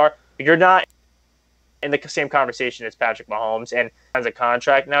superstar, but you're not in the same conversation as Patrick Mahomes. And as a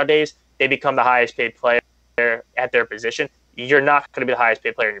contract nowadays, they become the highest paid player at their position. You're not going to be the highest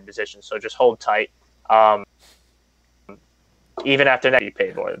paid player in your position, so just hold tight. Um, Even after that, you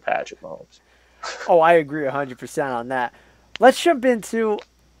paid more than Patrick Mahomes. Oh, I agree 100% on that. Let's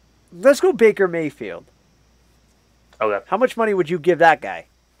go Baker Mayfield. Okay. How much money would you give that guy?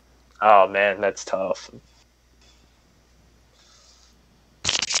 Oh man, that's tough.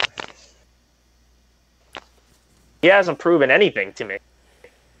 He hasn't proven anything to me.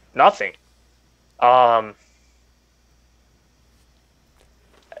 Nothing. Um,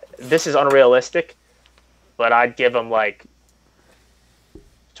 this is unrealistic, but I'd give him like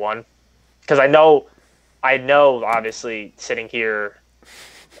one because I know, obviously, sitting here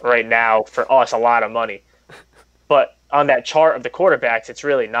right now for us a lot of money, but on that chart of the quarterbacks, it's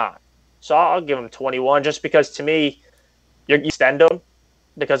really not. So I'll give him 21 just because to me, you extend him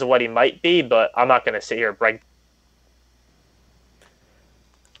because of what he might be, but I'm not going to sit here and break.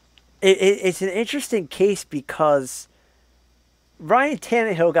 It's an interesting case because Ryan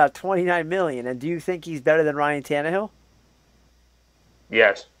Tannehill got 29 million, and do you think he's better than Ryan Tannehill?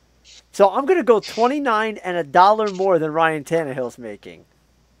 Yes. So I'm gonna go 29 and $1 more than Ryan Tannehill's making.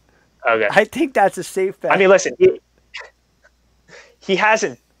 Okay. I think that's a safe bet. I mean, listen, he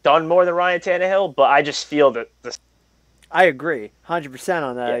hasn't done more than Ryan Tannehill, but I just feel that the I agree, 100%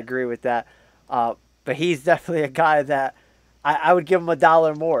 on that. I yeah. agree with that. But he's definitely a guy that I would give him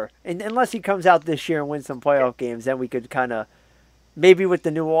 $1 more, and unless he comes out this year and wins some playoff games, then we could kind of maybe with the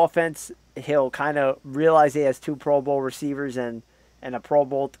new offense, he'll kind of realize he has two Pro Bowl receivers and a Pro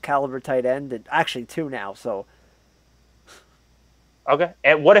Bowl caliber tight end, and actually two now. So Okay.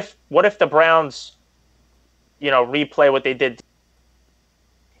 And what if the Browns, replay what they did,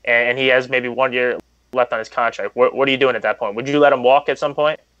 and he has maybe 1 year left on his contract? What are you doing at that point? Would you let him walk at some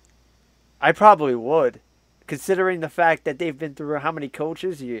point? I probably would, considering the fact that they've been through how many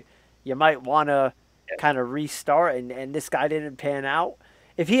coaches. You might want to kind of restart, and this guy didn't pan out.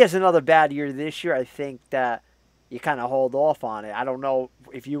 If he has another bad year this year, I think that you kind of hold off on it. I don't know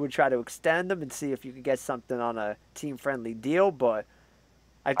if you would try to extend them and see if you could get something on a team-friendly deal, but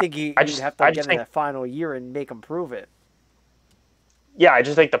I think you'd have to I get just in think, that final year and make him prove it. yeah, I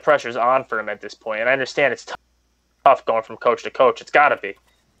just think the pressure's on for him at this point, and I understand it's tough going from coach to coach. It's got to be,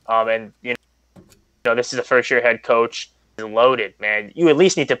 and this is a first-year head coach. He's loaded, man. You at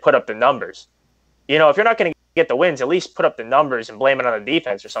least need to put up the numbers. If you're not going to get the wins, at least put up the numbers and blame it on the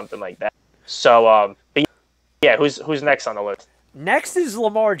defense or something like that. So, but yeah, who's next on the list? Next is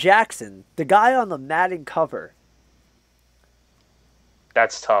Lamar Jackson, the guy on the Madden cover.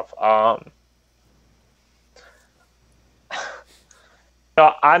 That's tough. I'm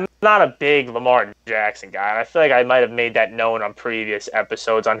not a big Lamar Jackson guy. I feel like I might have made that known on previous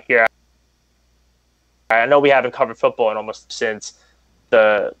episodes on here. I know we haven't covered football in almost since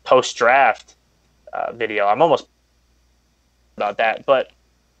the post-draft video. I'm almost about that, but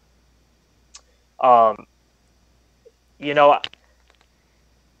you know,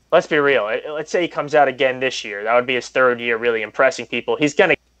 let's be real. Let's say he comes out again this year. That would be his third year really impressing people. He's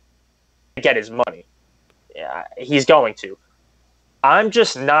going to get his money. Yeah, he's going to. I'm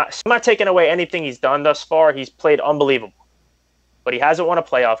not taking away anything he's done thus far. He's played unbelievable, but he hasn't won a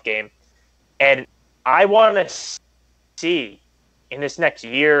playoff game. And I want to see in this next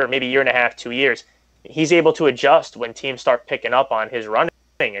year, maybe year and a half, 2 years, he's able to adjust when teams start picking up on his running,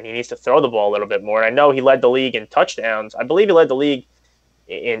 and he needs to throw the ball a little bit more. And I know he led the league in touchdowns. I believe he led the league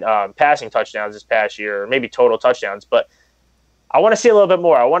in passing touchdowns this past year, or maybe total touchdowns. But I want to see a little bit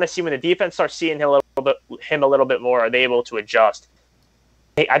more. I want to see when the defense starts seeing him a little bit more. Are they able to adjust?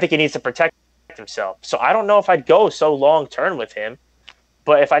 I think he needs to protect himself. So I don't know if I'd go so long term with him,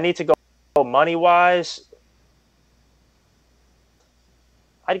 but if I need to go money wise,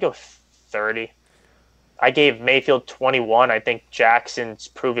 I'd go 30. I gave Mayfield 21. I think Jackson's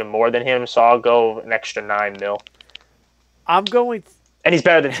proven more than him, so I'll go an extra 9 mil. I'm going. And he's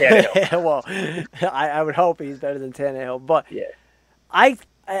better than Tannehill. Well, I would hope he's better than Tannehill, but yeah. I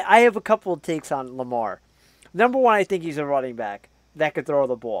have a couple of takes on Lamar. Number one, I think he's a running back that could throw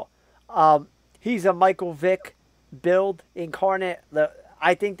the ball. He's a Michael Vick build incarnate.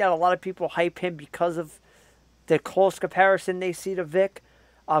 I think that a lot of people hype him because of the close comparison they see to Vick.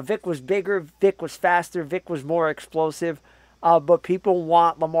 Vick was bigger, Vick was faster, Vick was more explosive, but people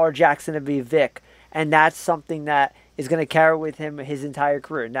want Lamar Jackson to be Vick, and that's something that is going to carry with him his entire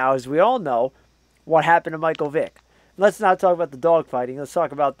career. Now, as we all know, what happened to Michael Vick? Let's not talk about the dogfighting. Let's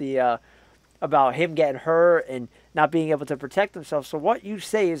talk about about him getting hurt and not being able to protect himself. So what you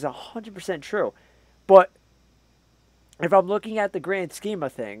say is 100% true. But if I'm looking at the grand scheme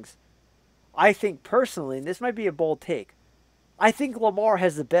of things, I think personally, and this might be a bold take, I think Lamar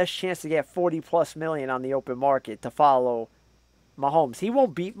has the best chance to get 40+ million on the open market to follow Mahomes. He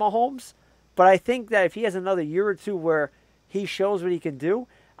won't beat Mahomes, but I think that if he has another year or two where he shows what he can do,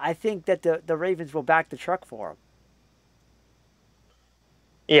 I think that the Ravens will back the truck for him.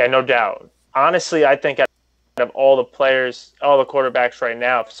 Yeah, no doubt. Honestly, I think out of all the players, all the quarterbacks right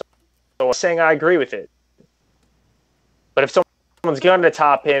now, so I'm saying I agree with it. But if someone's going to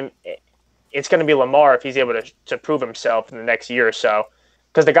top him, it's going to be Lamar if he's able to prove himself in the next year or so.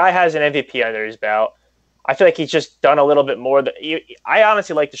 Because the guy has an MVP under his belt. I feel like he's just done a little bit more. I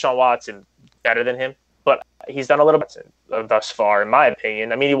honestly like Deshaun Watson better than him, but he's done a little bit thus far, in my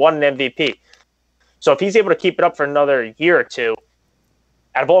opinion. I mean, he won an MVP. So if he's able to keep it up for another year or two,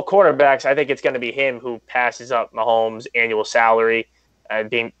 out of all quarterbacks, I think it's going to be him who passes up Mahomes' annual salary and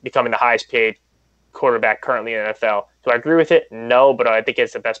becoming the highest paid quarterback currently in the NFL. Do I agree with it? No, but I think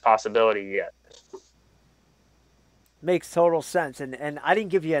it's the best possibility yet. Makes total sense. And I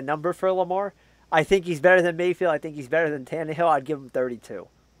didn't give you a number for Lamar. I think he's better than Mayfield. I think he's better than Tannehill. I'd give him 32.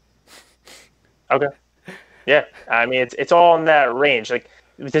 Okay. Yeah. I mean, it's all in that range. Like,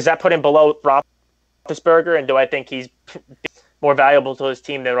 does that put him below Roethlisberger? And do I think he's more valuable to his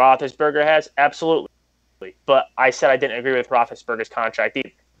team than Roethlisberger has? Absolutely. But I said I didn't agree with Roethlisberger's contract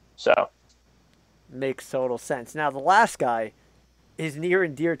either. So makes total sense. Now, the last guy is near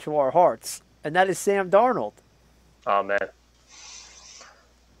and dear to our hearts, and that is Sam Darnold. Oh, man.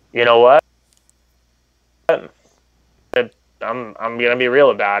 You know what? I'm going to be real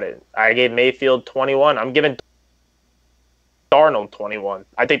about it. I gave Mayfield 21. I'm giving Darnold 21.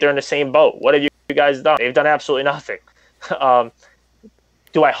 I think they're in the same boat. What have you guys done? They've done absolutely nothing.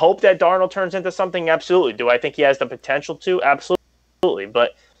 Do I hope that Darnold turns into something? Absolutely. Do I think he has the potential to? Absolutely.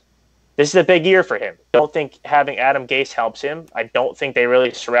 But this is a big year for him. I don't think having Adam Gase helps him. I don't think they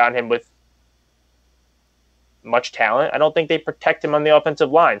really surround him with much talent. I don't think they protect him on the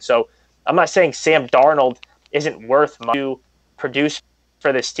offensive line. So I'm not saying Sam Darnold isn't worth much to produce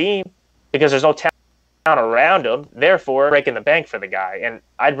for this team because there's no talent around him. Therefore, breaking the bank for the guy. And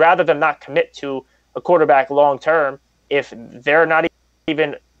I'd rather them not commit to a quarterback long term if they're not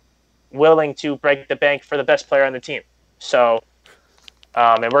even willing to break the bank for the best player on the team. So,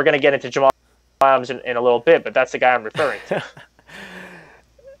 and we're going to get into Jamal Adams in a little bit, but that's the guy I'm referring to.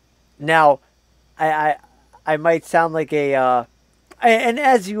 Now, I might sound like a, and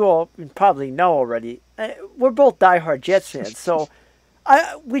as you all probably know already, we're both diehard Jets fans, so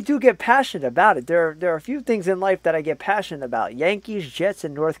we do get passionate about it. There are a few things in life that I get passionate about: Yankees, Jets,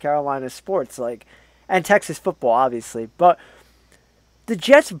 and North Carolina sports, and Texas football, obviously. But the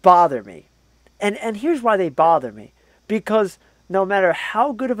Jets bother me, and here's why they bother me: because no matter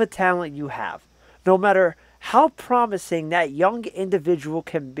how good of a talent you have, no matter how promising that young individual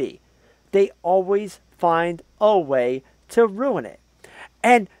can be, they always find a way to ruin it.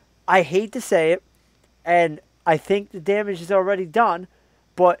 And I hate to say it, and I think the damage is already done,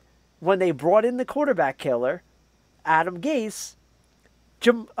 but when they brought in the quarterback killer, Adam Gase,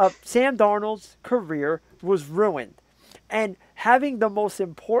 Sam Darnold's career was ruined. And having the most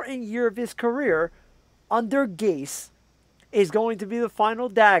important year of his career under Gase is going to be the final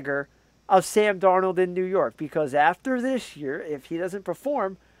dagger of Sam Darnold in New York. Because after this year, if he doesn't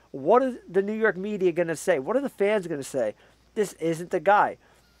perform, what is the New York media going to say? What are the fans going to say? This isn't the guy.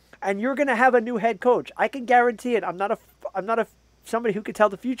 And you're going to have a new head coach. I can guarantee it. I'm not a somebody who can tell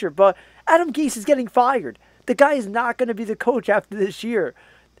the future, but Adam Gase is getting fired. The guy is not going to be the coach after this year.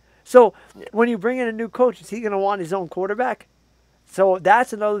 So when you bring in a new coach, is he going to want his own quarterback? So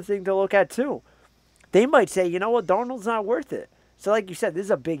that's another thing to look at too. They might say, you know what, Darnold's not worth it. So like you said, this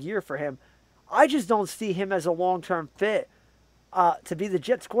is a big year for him. I just don't see him as a long-term fit to be the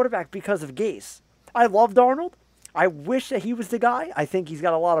Jets quarterback because of Gase. I love Darnold. I wish that he was the guy. I think he's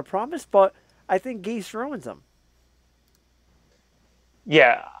got a lot of promise, but I think Gase ruins him.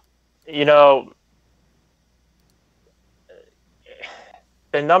 Yeah, you know,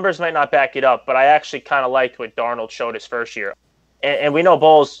 the numbers might not back it up, but I actually kind of liked what Darnold showed his first year. And we know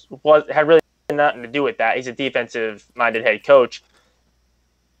Bowles had really nothing to do with that. He's a defensive-minded head coach.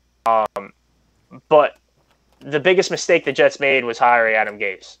 But the biggest mistake the Jets made was hiring Adam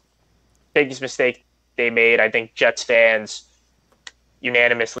Gase. Biggest mistake they made. I think Jets fans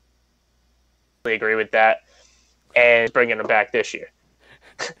unanimously agree with that, and bringing him back this year.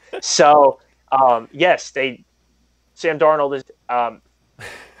 So, yes, Sam Darnold is.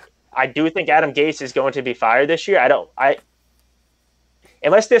 I do think Adam Gase is going to be fired this year.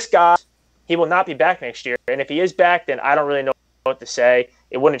 Unless this guy, he will not be back next year. And if he is back, then I don't really know what to say.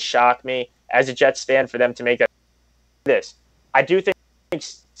 It wouldn't shock me as a Jets fan for them to make that. I do think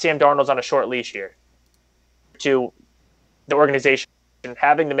Sam Darnold's on a short leash here to the organization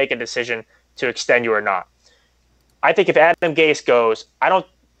having to make a decision to extend you or not. I think if Adam Gase goes, I don't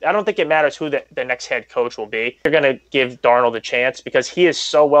think it matters who the next head coach will be. You're going to give Darnold a chance because he is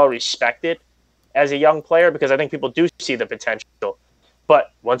so well respected as a young player, because I think people do see the potential.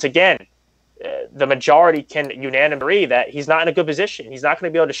 But once again, the majority can unanimously agree that he's not in a good position. He's not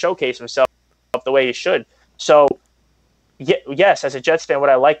going to be able to showcase himself the way he should. So, yes, as a Jets fan, would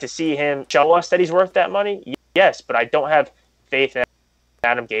I like to see him show us that he's worth that money? Yes, but I don't have faith in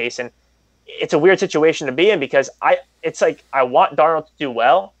Adam Gase. And it's a weird situation to be in because it's like I want Darnold to do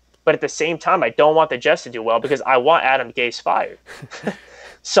well, but at the same time, I don't want the Jets to do well because I want Adam Gase fired.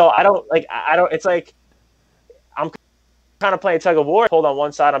 So it's like I'm kind of playing tug of war. Pulled on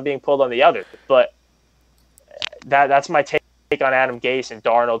one side, I'm being pulled on the other. But that's my take on Adam Gase and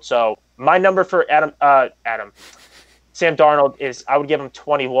Darnold. So my number for Sam Darnold is I would give him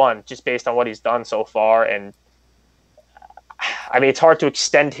 21 just based on what he's done so far. And I mean, it's hard to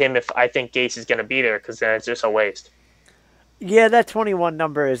extend him if I think Gase is going to be there because then it's just a waste. Yeah, that 21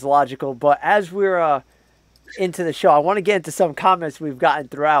 number is logical. But as we're into the show, I want to get into some comments we've gotten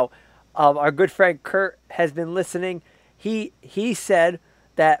throughout. Our good friend Kurt has been listening. He said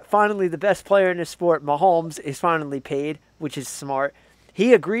that finally the best player in the sport, Mahomes, is finally paid, which is smart.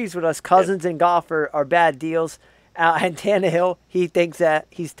 He agrees with us. Cousins and Goff are bad deals. And Tannehill, he thinks that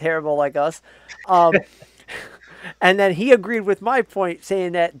he's terrible like us. And then he agreed with my point,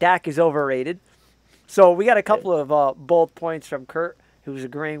 saying that Dak is overrated. So we got a couple of bold points from Kurt, who's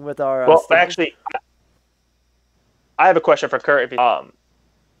agreeing with our. Well, actually, I have a question for Kurt.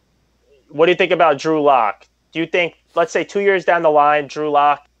 What do you think about Drew Lock? Do you think, let's say 2 years down the line, Drew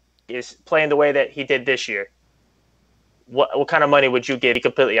Lock is playing the way that he did this year? What kind of money would you give? Be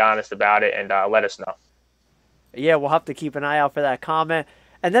completely honest about it and let us know. Yeah, we'll have to keep an eye out for that comment.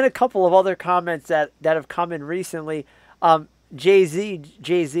 And then a couple of other comments that have come in recently. Jay-Z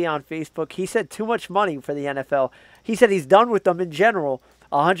on Facebook, he said too much money for the NFL. He said he's done with them in general.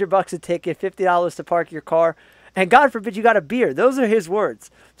 $100 a ticket, $50 to park your car, and God forbid you got a beer. Those are his words.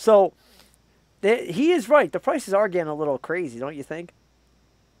 So he is right. The prices are getting a little crazy, don't you think?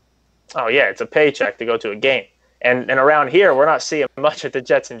 Oh, yeah, it's a paycheck to go to a game. And around here, we're not seeing much at the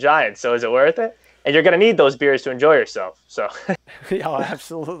Jets and Giants, so is it worth it? And you're going to need those beers to enjoy yourself. So, oh,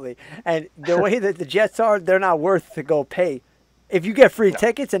 absolutely. And the way that the Jets are, they're not worth to go pay. If you get free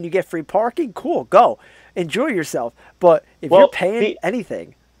tickets and you get free parking, cool, go. Enjoy yourself. But if you're paying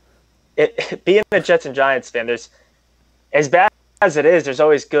anything. Being a Jets and Giants fan, there's as bad as it is, there's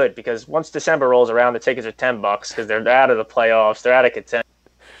always good because once December rolls around, the tickets are $10 because they're out of the playoffs, they're out of contention.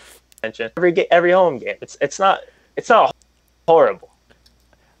 Every home game, it's not horrible.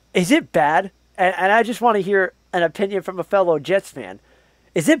 Is it bad? And I just want to hear an opinion from a fellow Jets fan.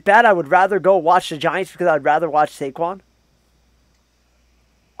 Is it bad I would rather go watch the Giants because I'd rather watch Saquon?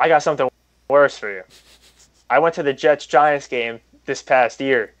 I got something worse for you. I went to the Jets-Giants game this past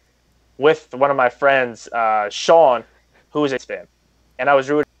year with one of my friends, Sean, who is a fan. and I was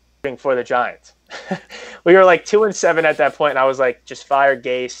rooting for the Giants. We were like 2-7 at that point, and I was like, just fire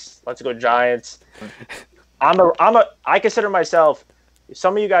Gase, let's go Giants. I consider myself.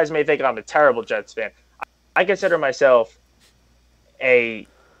 Some of you guys may think I'm a terrible Jets fan. I consider myself a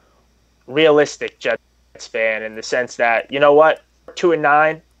realistic Jets fan in the sense that, you know what,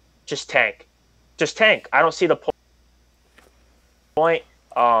 2-9, just tank. I don't see the point.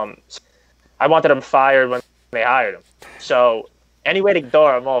 I wanted them fired when they hired him. So any way to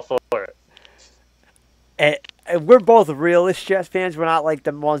door, I'm all for it. And we're both realist Jets fans. We're not like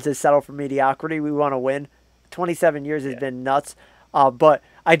the ones that settle for mediocrity. We want to win. 27 years has been nuts. But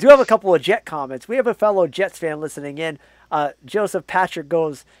I do have a couple of Jet comments. We have a fellow Jets fan listening in. Joseph Patrick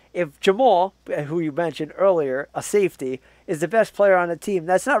goes, if Jamal, who you mentioned earlier, a safety, is the best player on the team,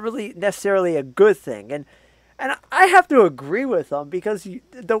 that's not really necessarily a good thing. And I have to agree with them because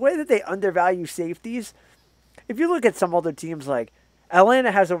the way that they undervalue safeties, if you look at some other teams like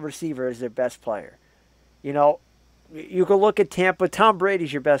Atlanta has a receiver as their best player. You know, you can look at Tampa. Tom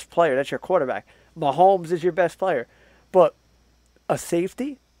Brady's your best player. That's your quarterback. Mahomes is your best player. But a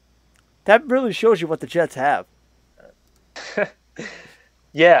safety? That really shows you what the Jets have.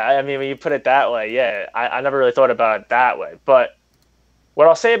 Yeah, I mean, when you put it that way, yeah, I never really thought about it that way. But what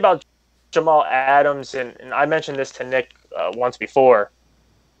I'll say about Jamal Adams, and I mentioned this to Nick once before,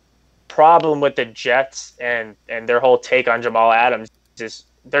 problem with the Jets and their whole take on Jamal Adams is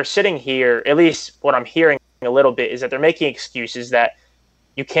they're sitting here, at least what I'm hearing a little bit, is that they're making excuses that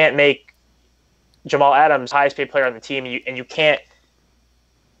you can't make Jamal Adams highest paid player on the team, and you can't,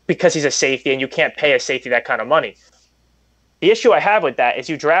 because he's a safety, and you can't pay a safety that kind of money. The issue I have with that is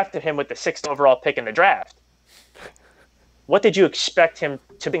you drafted him with the 6th overall pick in the draft. What did you expect him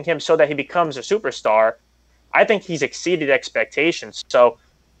to bring him so that he becomes a superstar? I think he's exceeded expectations. So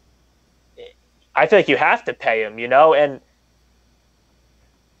I feel like you have to pay him, you know? And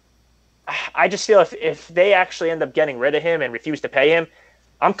I just feel if they actually end up getting rid of him and refuse to pay him,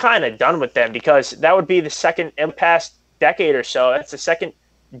 I'm kind of done with them because that would be the second in the past decade or so. That's the second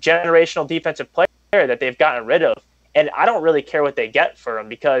generational defensive player that they've gotten rid of. And I don't really care what they get for him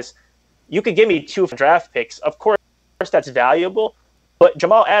because you could give me 2 draft picks. Of course, that's valuable, but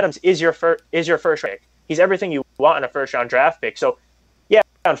Jamal Adams is your first pick. He's everything you want in a first-round draft pick. So, yeah,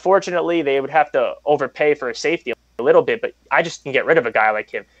 unfortunately, they would have to overpay for a safety a little bit, but I just can get rid of a guy like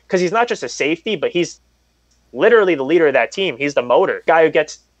him because he's not just a safety, but he's literally the leader of that team. He's the motor, guy who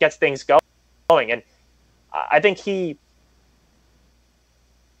gets things going. And I think he's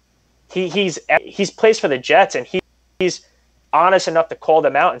plays for the Jets, and he's honest enough to call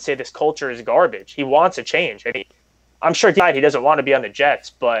them out and say this culture is garbage. He wants a change. I mean, I'm sure he doesn't want to be on the Jets,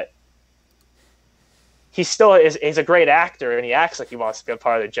 but he still is a great actor, and he acts like he wants to be a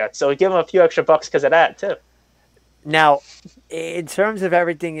part of the Jets. So give him a few extra bucks because of that, too. Now, in terms of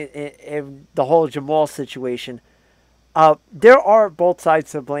everything in the whole Jamal situation, there are both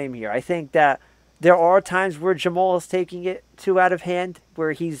sides to blame here. I think that there are times where Jamal is taking it too out of hand,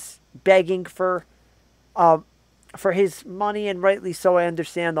 where he's begging for his money, and rightly so. I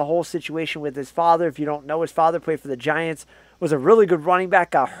understand the whole situation with his father. If you don't know, his father played for the Giants, was a really good running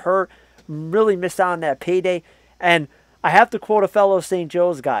back, got hurt, really missed out on that payday. And I have to quote a fellow St.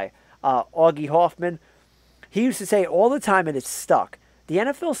 Joe's guy, Augie Hoffman. He used to say all the time, and it's stuck, the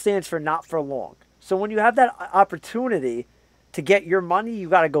NFL stands for not for long. So when you have that opportunity to get your money, you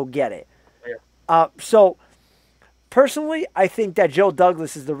got to go get it. Yeah. So personally, I think that Joe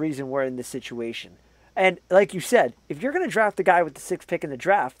Douglas is the reason we're in this situation. And like you said, if you're going to draft a guy with the 6th pick in the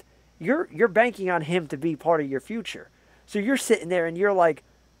draft, you're banking on him to be part of your future. So you're sitting there and you're like,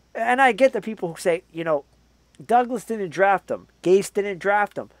 and I get the people who say, you know, Douglas didn't draft him, Gase didn't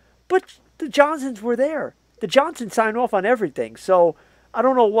draft him, but the Johnsons were there. The Johnsons signed off on everything. So I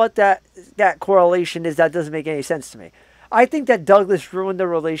don't know what that correlation is. That doesn't make any sense to me. I think that Douglas ruined the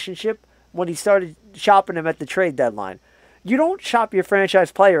relationship when he started shopping him at the trade deadline. You don't shop your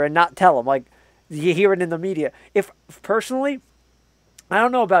franchise player and not tell him. Like, you hear it in the media. If personally, I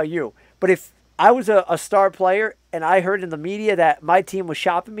don't know about you, but if I was a star player and I heard in the media that my team was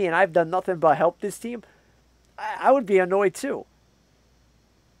shopping me and I've done nothing but help this team, I would be annoyed too.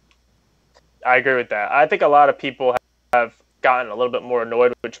 I agree with that. I think a lot of people have gotten a little bit more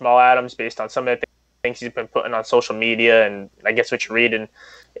annoyed with Jamal Adams based on some of the things he's been putting on social media and I guess what you read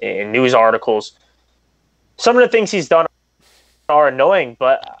in news articles. Some of the things he's done are annoying,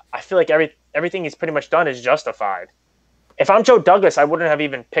 but I feel like everything he's pretty much done is justified. If I'm Joe Douglas, I wouldn't have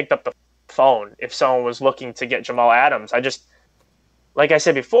even picked up the phone if someone was looking to get Jamal Adams. I just, like I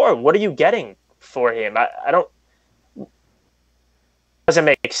said before, what are you getting for him? I don't. Doesn't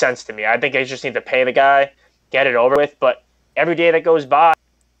make sense to me. I think they just need to pay the guy, get it over with. But every day that goes by,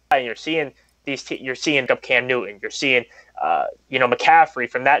 and you're seeing you're seeing Cam Newton, you're seeing McCaffrey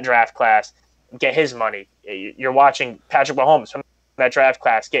from that draft class get his money. You're watching Patrick Mahomes from that draft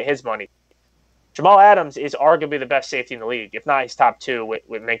class get his money. Jamal Adams is arguably the best safety in the league. If not, he's top two with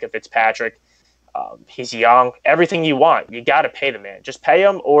Minkah Fitzpatrick. He's young. Everything you want, you got to pay the man. Just pay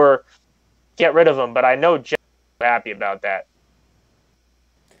him or get rid of him. But I know Jeff's happy about that.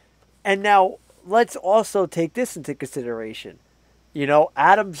 And now let's also take this into consideration.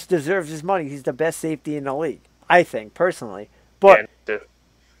 Adams deserves his money. He's the best safety in the league, I think, personally. But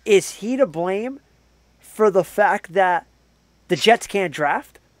is he to blame for the fact that the Jets can't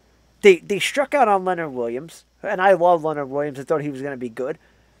draft? They struck out on Leonard Williams, and I love Leonard Williams. I thought he was going to be good.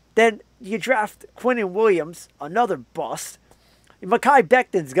 Then you draft Quinnen Williams, another bust. Mekhi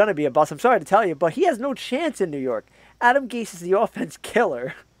Becton's going to be a bust, I'm sorry to tell you, but he has no chance in New York. Adam Gase is the offense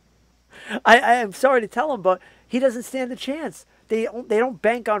killer. I am sorry to tell him, but he doesn't stand a chance. They don't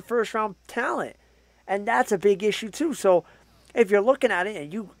bank on first-round talent, and that's a big issue too. So if you're looking at it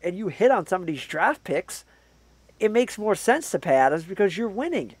and you hit on some of these draft picks, it makes more sense to pay Adams because you're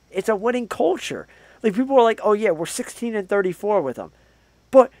winning. It's a winning culture. Like, people are like, oh yeah, we're 16-34 with him.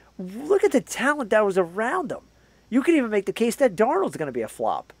 But look at the talent that was around him. You could even make the case that Darnold's going to be a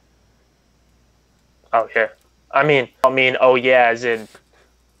flop. Oh yeah. I mean, oh yeah, as in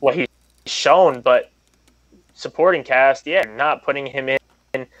what he's shown, but supporting cast, yeah, not putting him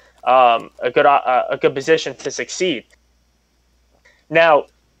in a good position to succeed. Now,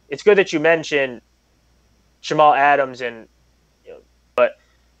 it's good that you mentioned Jamal Adams but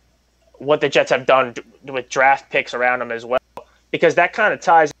what the Jets have done with draft picks around him as well, because that kind of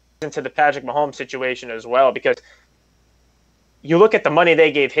ties into the Patrick Mahomes situation as well, because you look at the money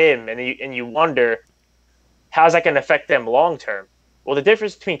they gave him and you wonder, how's that going to affect them long term? Well, the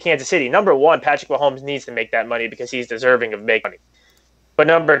difference between Kansas City, number one, Patrick Mahomes needs to make that money because he's deserving of making money. But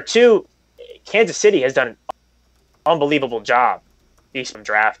number two, Kansas City has done an unbelievable job from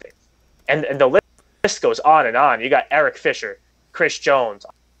drafting. And the list goes on and on. You got Eric Fisher, Chris Jones.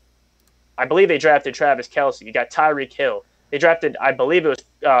 I believe they drafted Travis Kelce. You got Tyreek Hill. They drafted, I believe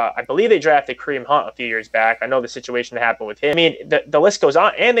they drafted Kareem Hunt a few years back. I know the situation that happened with him. I mean, the list goes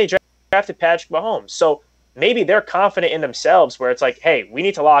on, and they drafted Patrick Mahomes. So maybe they're confident in themselves where it's like, hey, we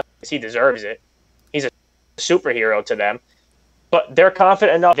need to lock this. He deserves it. He's a superhero to them. But they're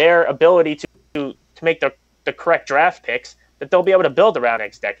confident enough in their ability to make the correct draft picks that they'll be able to build around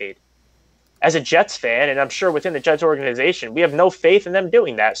next decade. As a Jets fan, and I'm sure within the Jets organization, we have no faith in them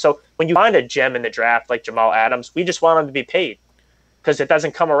doing that. So when you find a gem in the draft like Jamal Adams, we just want him to be paid because it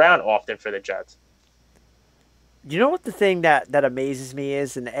doesn't come around often for the Jets. You know what the thing that amazes me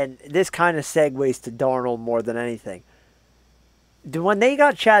is, and this kind of segues to Darnold more than anything. When they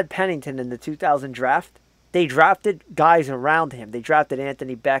got Chad Pennington in the 2000 draft, they drafted guys around him. They drafted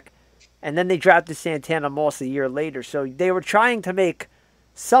Anthony Beck, and then they drafted Santana Moss a year later. So they were trying to make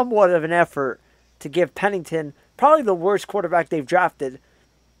somewhat of an effort to give Pennington, probably the worst quarterback they've drafted,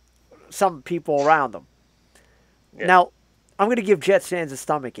 some people around him. Yeah. Now, I'm going to give Jets fans a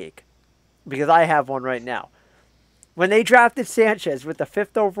stomachache because I have one right now. When they drafted Sanchez with the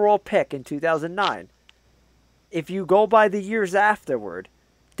 5th overall pick in 2009, if you go by the years afterward,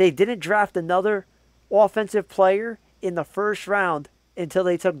 they didn't draft another offensive player in the first round until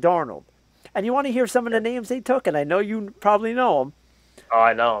they took Darnold. And you want to hear some of the names they took, and I know you probably know them. Oh,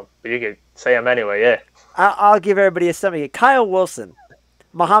 I know him, but you could say him anyway, yeah. I'll give everybody a stomachache. Kyle Wilson.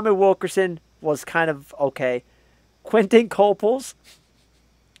 Muhammad Wilkerson was kind of okay. Quentin Coples.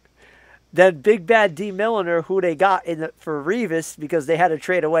 Then Big Bad D. Milliner, who they got for Revis because they had to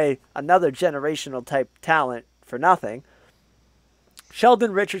trade away another generational type talent for nothing.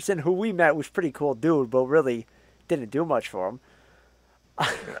 Sheldon Richardson, who we met, was pretty cool dude, but really didn't do much for him.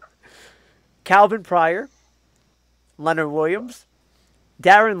 Calvin Pryor, Leonard Williams,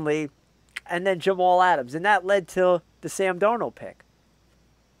 Darren Lee, and then Jamal Adams. And that led to the Sam Darnold pick.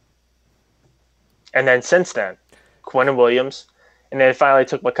 And then since then, Quinnen Williams, and then finally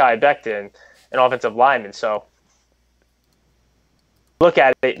took Mekhi Becton, an offensive lineman. So look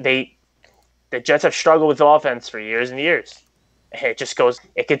at it, the Jets have struggled with offense for years and years.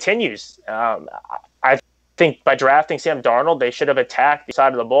 It continues. I think by drafting Sam Darnold, they should have attacked the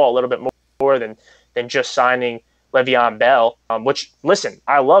side of the ball a little bit more than just signing Le'Veon Bell, which, listen,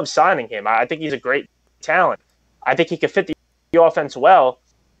 I love signing him. I think he's a great talent. I think he could fit the offense well.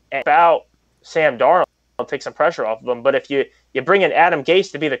 And about Sam Darnold, take some pressure off of him. But if you bring in Adam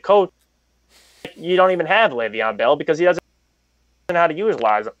Gase to be the coach, you don't even have Le'Veon Bell because he doesn't know how to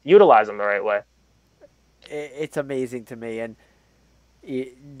utilize him the right way. It's amazing to me. And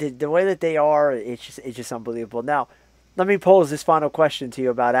the way that they are, it's just unbelievable. Now, let me pose this final question to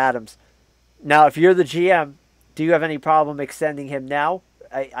you about Adams. Now, if you're the GM, do you have any problem extending him now?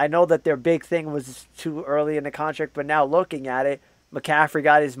 I know that their big thing was too early in the contract, but now looking at it, McCaffrey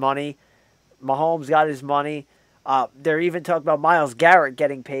got his money, Mahomes got his money. They're even talking about Myles Garrett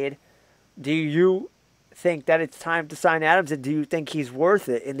getting paid. Do you think that it's time to sign Adams, and do you think he's worth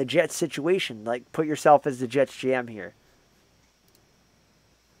it in the Jets situation? Like, put yourself as the Jets GM here.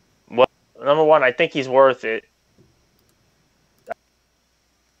 Well, number one, I think he's worth it.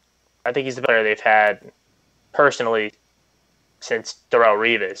 I think he's the player they've had personally since Darrelle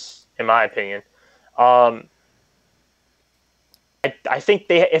Revis, in my opinion. I think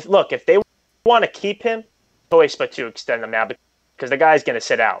if they want to keep him, choice but to extend him now because the guy's going to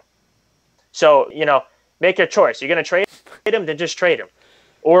sit out. So, make your choice. You're going to trade him, then just trade him.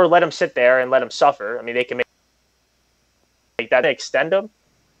 Or let him sit there and let him suffer. I mean, they can make that extend him.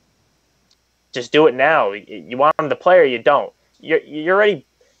 Just do it now. You want him to play or you don't. You're already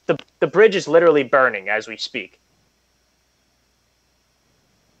the bridge is literally burning as we speak.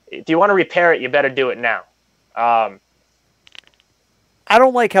 If you want to repair it, you better do it now. I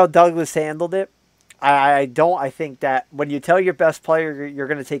don't like how Douglas handled it. I don't. I think that when you tell your best player you're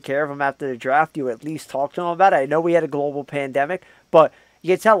going to take care of him after the draft, you at least talk to him about it. I know we had a global pandemic, but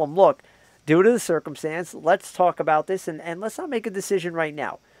you tell him, look, due to the circumstance, let's talk about this and let's not make a decision right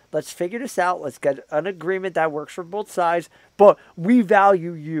now. Let's figure this out. Let's get an agreement that works for both sides, but we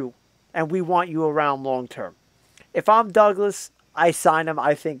value you and we want you around long term. If I'm Douglas, I sign him.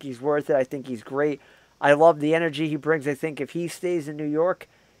 I think he's worth it. I think he's great. I love the energy he brings. I think if he stays in New York,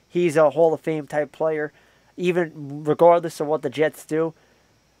 he's a Hall of Fame type player, even regardless of what the Jets do.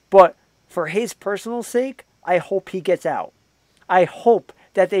 But for his personal sake, I hope he gets out. I hope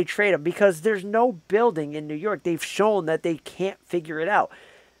that they trade him because there's no building in New York. They've shown that they can't figure it out.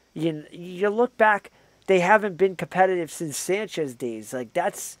 You look back, they haven't been competitive since Sanchez days. Like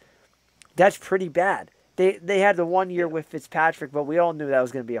that's pretty bad. They had the 1 year with Fitzpatrick, but we all knew that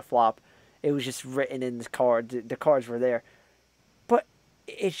was going to be a flop. It was just written in the card. The cards were there. But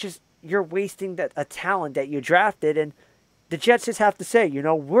it's just you're wasting a talent that you drafted, and the Jets just have to say,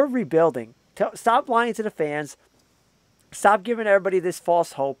 we're rebuilding. Stop lying to the fans. Stop giving everybody this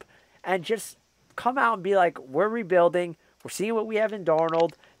false hope, and just come out and be like, we're rebuilding. We're seeing what we have in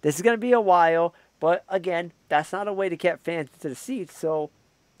Darnold. This is going to be a while, but again, that's not a way to get fans to the seats, so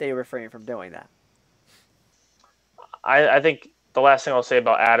they refrain from doing that. I think the last thing I'll say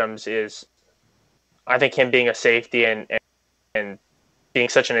about Adams is I think him being a safety and being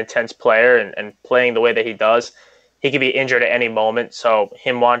such an intense player and playing the way that he does, he could be injured at any moment. So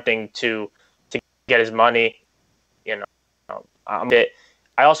him wanting to get his money,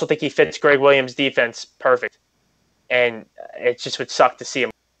 I also think he fits Greg Williams' defense perfect. And it just would suck to see him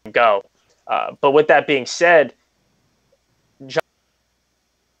go. But with that being said,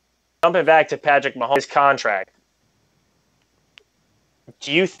 jumping back to Patrick Mahomes' contract,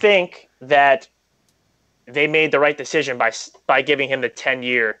 do you think that they made the right decision by giving him the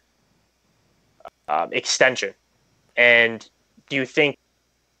 10-year extension? And do you think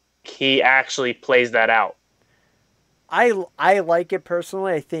he actually plays that out? I like it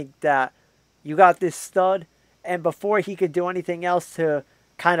personally. I think that you got this stud, and before he could do anything else to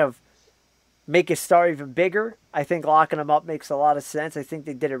kind of make his star even bigger, I think locking him up makes a lot of sense. I think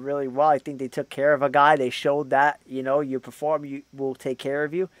they did it really well. I think they took care of a guy. They showed that, you perform, you will take care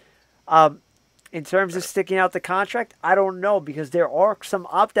of you. In terms of sticking out the contract, I don't know, because there are some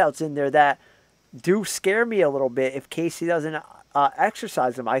opt-outs in there that do scare me a little bit. If Casey doesn't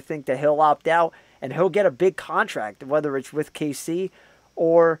exercise them, I think that he'll opt out and he'll get a big contract, whether it's with KC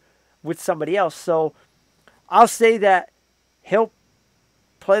or with somebody else. So I'll say that he'll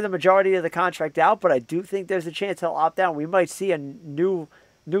play the majority of the contract out, but I do think there's a chance he'll opt out. We might see a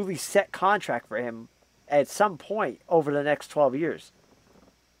newly set contract for him at some point over the next 12 years.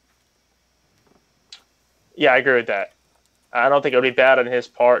 Yeah, I agree with that. I don't think it would be bad on his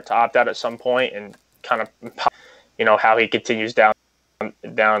part to opt out at some point and kind of, how he continues down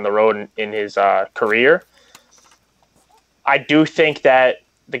the road in his career. I do think that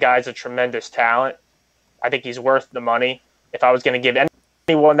the guy's a tremendous talent. I think he's worth the money. If I was going to give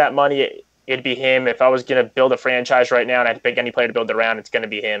anyone that money, it'd be him. If I was going to build a franchise right now and I had to pick any player to build around, it's going to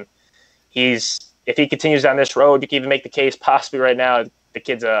be him. If he continues down this road, you can even make the case possibly right now, the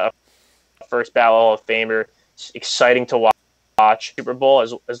kid's a first ballot Hall of Famer. It's exciting to watch Super Bowl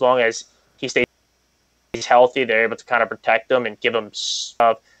as long as he stays healthy. They're able to kind of protect him and give him,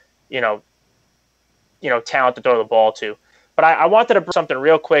 talent to throw the ball to. But I wanted to bring something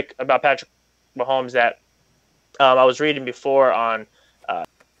real quick about Patrick Mahomes that I was reading before on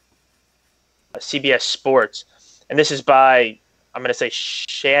CBS Sports, and this is by, I'm going to say,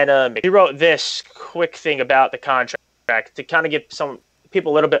 Shanna. He wrote this quick thing about the contract to kind of give some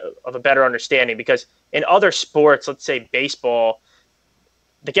people a little bit of a better understanding, because in other sports, let's say baseball,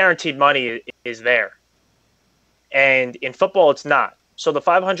 the guaranteed money is there. And in football, it's not. So the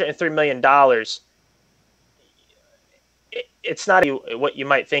 $503 million, it's not what you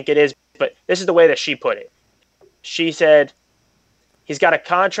might think it is, but this is the way that she put it. She said he's got a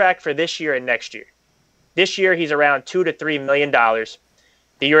contract for this year and next year. This year, he's around $2 to $3 million.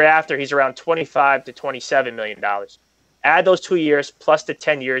 The year after, he's around $25 to $27 million. Add those 2 years plus the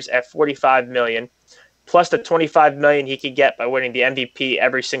 10 years at $45 million, plus the $25 million he could get by winning the MVP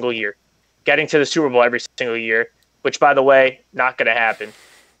every single year, getting to the Super Bowl every single year, which, by the way, not going to happen.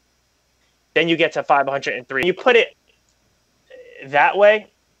 Then you get to 503. You put it that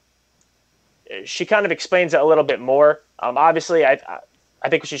way, she kind of explains it a little bit more. Obviously, I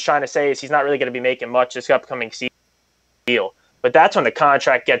think what she's trying to say is he's not really going to be making much this upcoming deal. But that's when the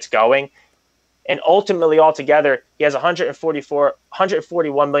contract gets going. And ultimately, altogether, he has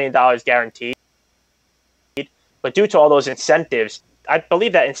 $141 million guaranteed. But due to all those incentives, I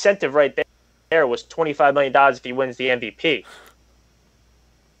believe that incentive right there was $25 million if he wins the MVP.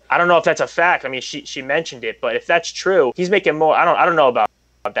 I don't know if that's a fact. I mean, she mentioned it, but if that's true, he's making more. I don't know about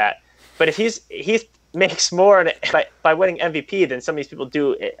that. But if he makes more by winning MVP than some of these people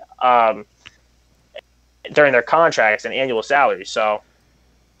do during their contracts and annual salaries. So,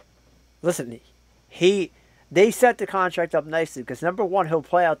 listen, they set the contract up nicely because, number one, he'll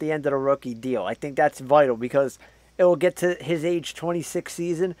play out the end of the rookie deal. I think that's vital because it will get to his age 26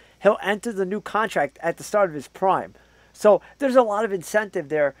 season. He'll enter the new contract at the start of his prime. So there's a lot of incentive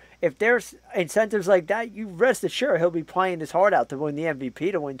there. If there's incentives like that, you rest assured he'll be playing his heart out to win the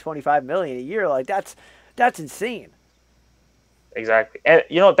MVP, to win $25 million a year. Like that's insane. Exactly, and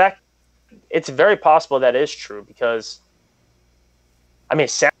that it's very possible that is true because, I mean,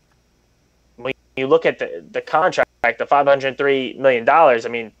 when you look at the contract, the $503 million, I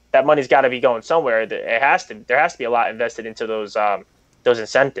mean, that money's got to be going somewhere. There has to be a lot invested into those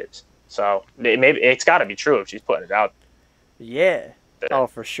incentives. So it's got to be true if she's putting it out. Yeah. Oh,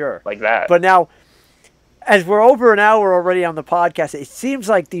 for sure. Like that. But now, as we're over an hour already on the podcast, it seems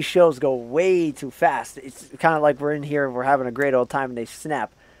like these shows go way too fast. It's kind of like we're in here, we're having a great old time, and they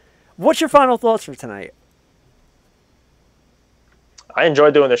snap. What's your final thoughts for tonight? I enjoy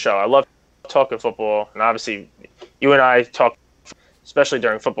doing the show. I love talking football, and obviously, you and I talk, especially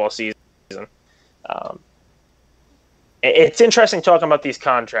during football season. It's interesting talking about these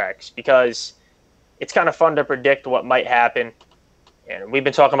contracts because it's kind of fun to predict what might happen. And we've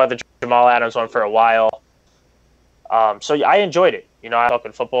been talking about the Jamal Adams one for a while. So I enjoyed it. I'm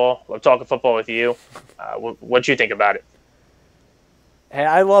talking football. Love talking football with you. What'd you think about it? Hey,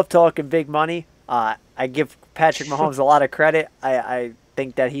 I love talking big money. I give Patrick Mahomes a lot of credit. I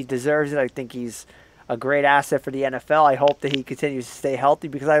think that he deserves it. I think he's a great asset for the NFL. I hope that he continues to stay healthy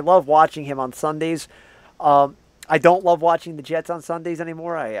because I love watching him on Sundays. I don't love watching the Jets on Sundays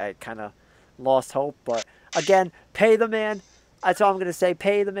anymore. I kind of lost hope. But, again, pay the man. That's all I'm going to say.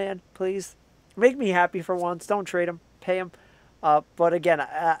 Pay the man, please. Make me happy for once. Don't trade him. Pay him. But, again,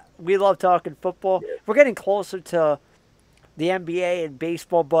 we love talking football. We're getting closer to the NBA and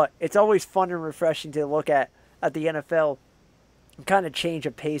baseball, but it's always fun and refreshing to look at the NFL and kind of change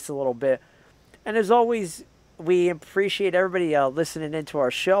the pace a little bit. And as always, we appreciate everybody listening into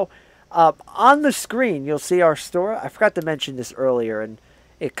our show. On the screen, you'll see our store. I forgot to mention this earlier, and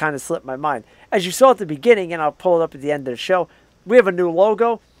it kind of slipped my mind. As you saw at the beginning, and I'll pull it up at the end of the show, we have a new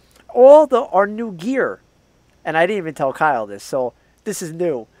logo. Our new gear, and I didn't even tell Kyle this, so this is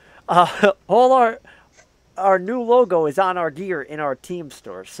new. All our new logo is on our gear in our team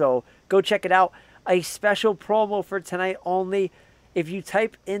store, so go check it out. A special promo for tonight only. If you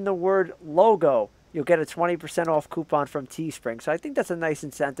type in the word logo, you'll get a 20% off coupon from Teespring. So I think that's a nice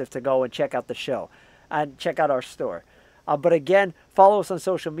incentive to go and check out the show and check out our store. But again, follow us on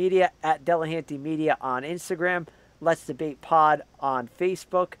social media at Delahanty Media on Instagram, Let's Debate Pod on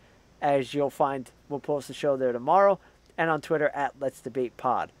Facebook, as you'll find we'll post the show there tomorrow, and on Twitter at Let's Debate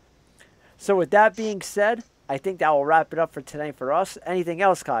Pod. So with that being said, I think that will wrap it up for tonight for us. Anything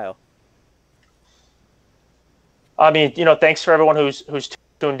else, Kyle? I mean, thanks for everyone who's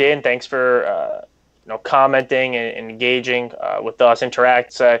tuned in. Thanks for commenting and engaging with us,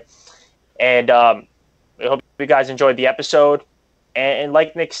 interact. And I hope you guys enjoyed the episode. And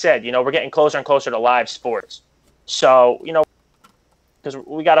like Nick said, we're getting closer and closer to live sports. So, because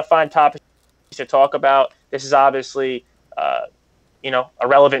we got to find topics to talk about. This is obviously, a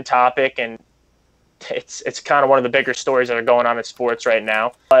relevant topic, and it's kind of one of the bigger stories that are going on in sports right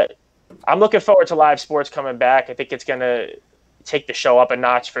now. But I'm looking forward to live sports coming back. I think it's going to take the show up a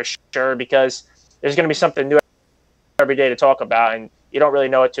notch for sure because there's going to be something new every day to talk about, and you don't really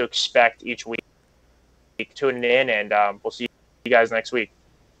know what to expect each week. Tuning in, and we'll see you guys next week.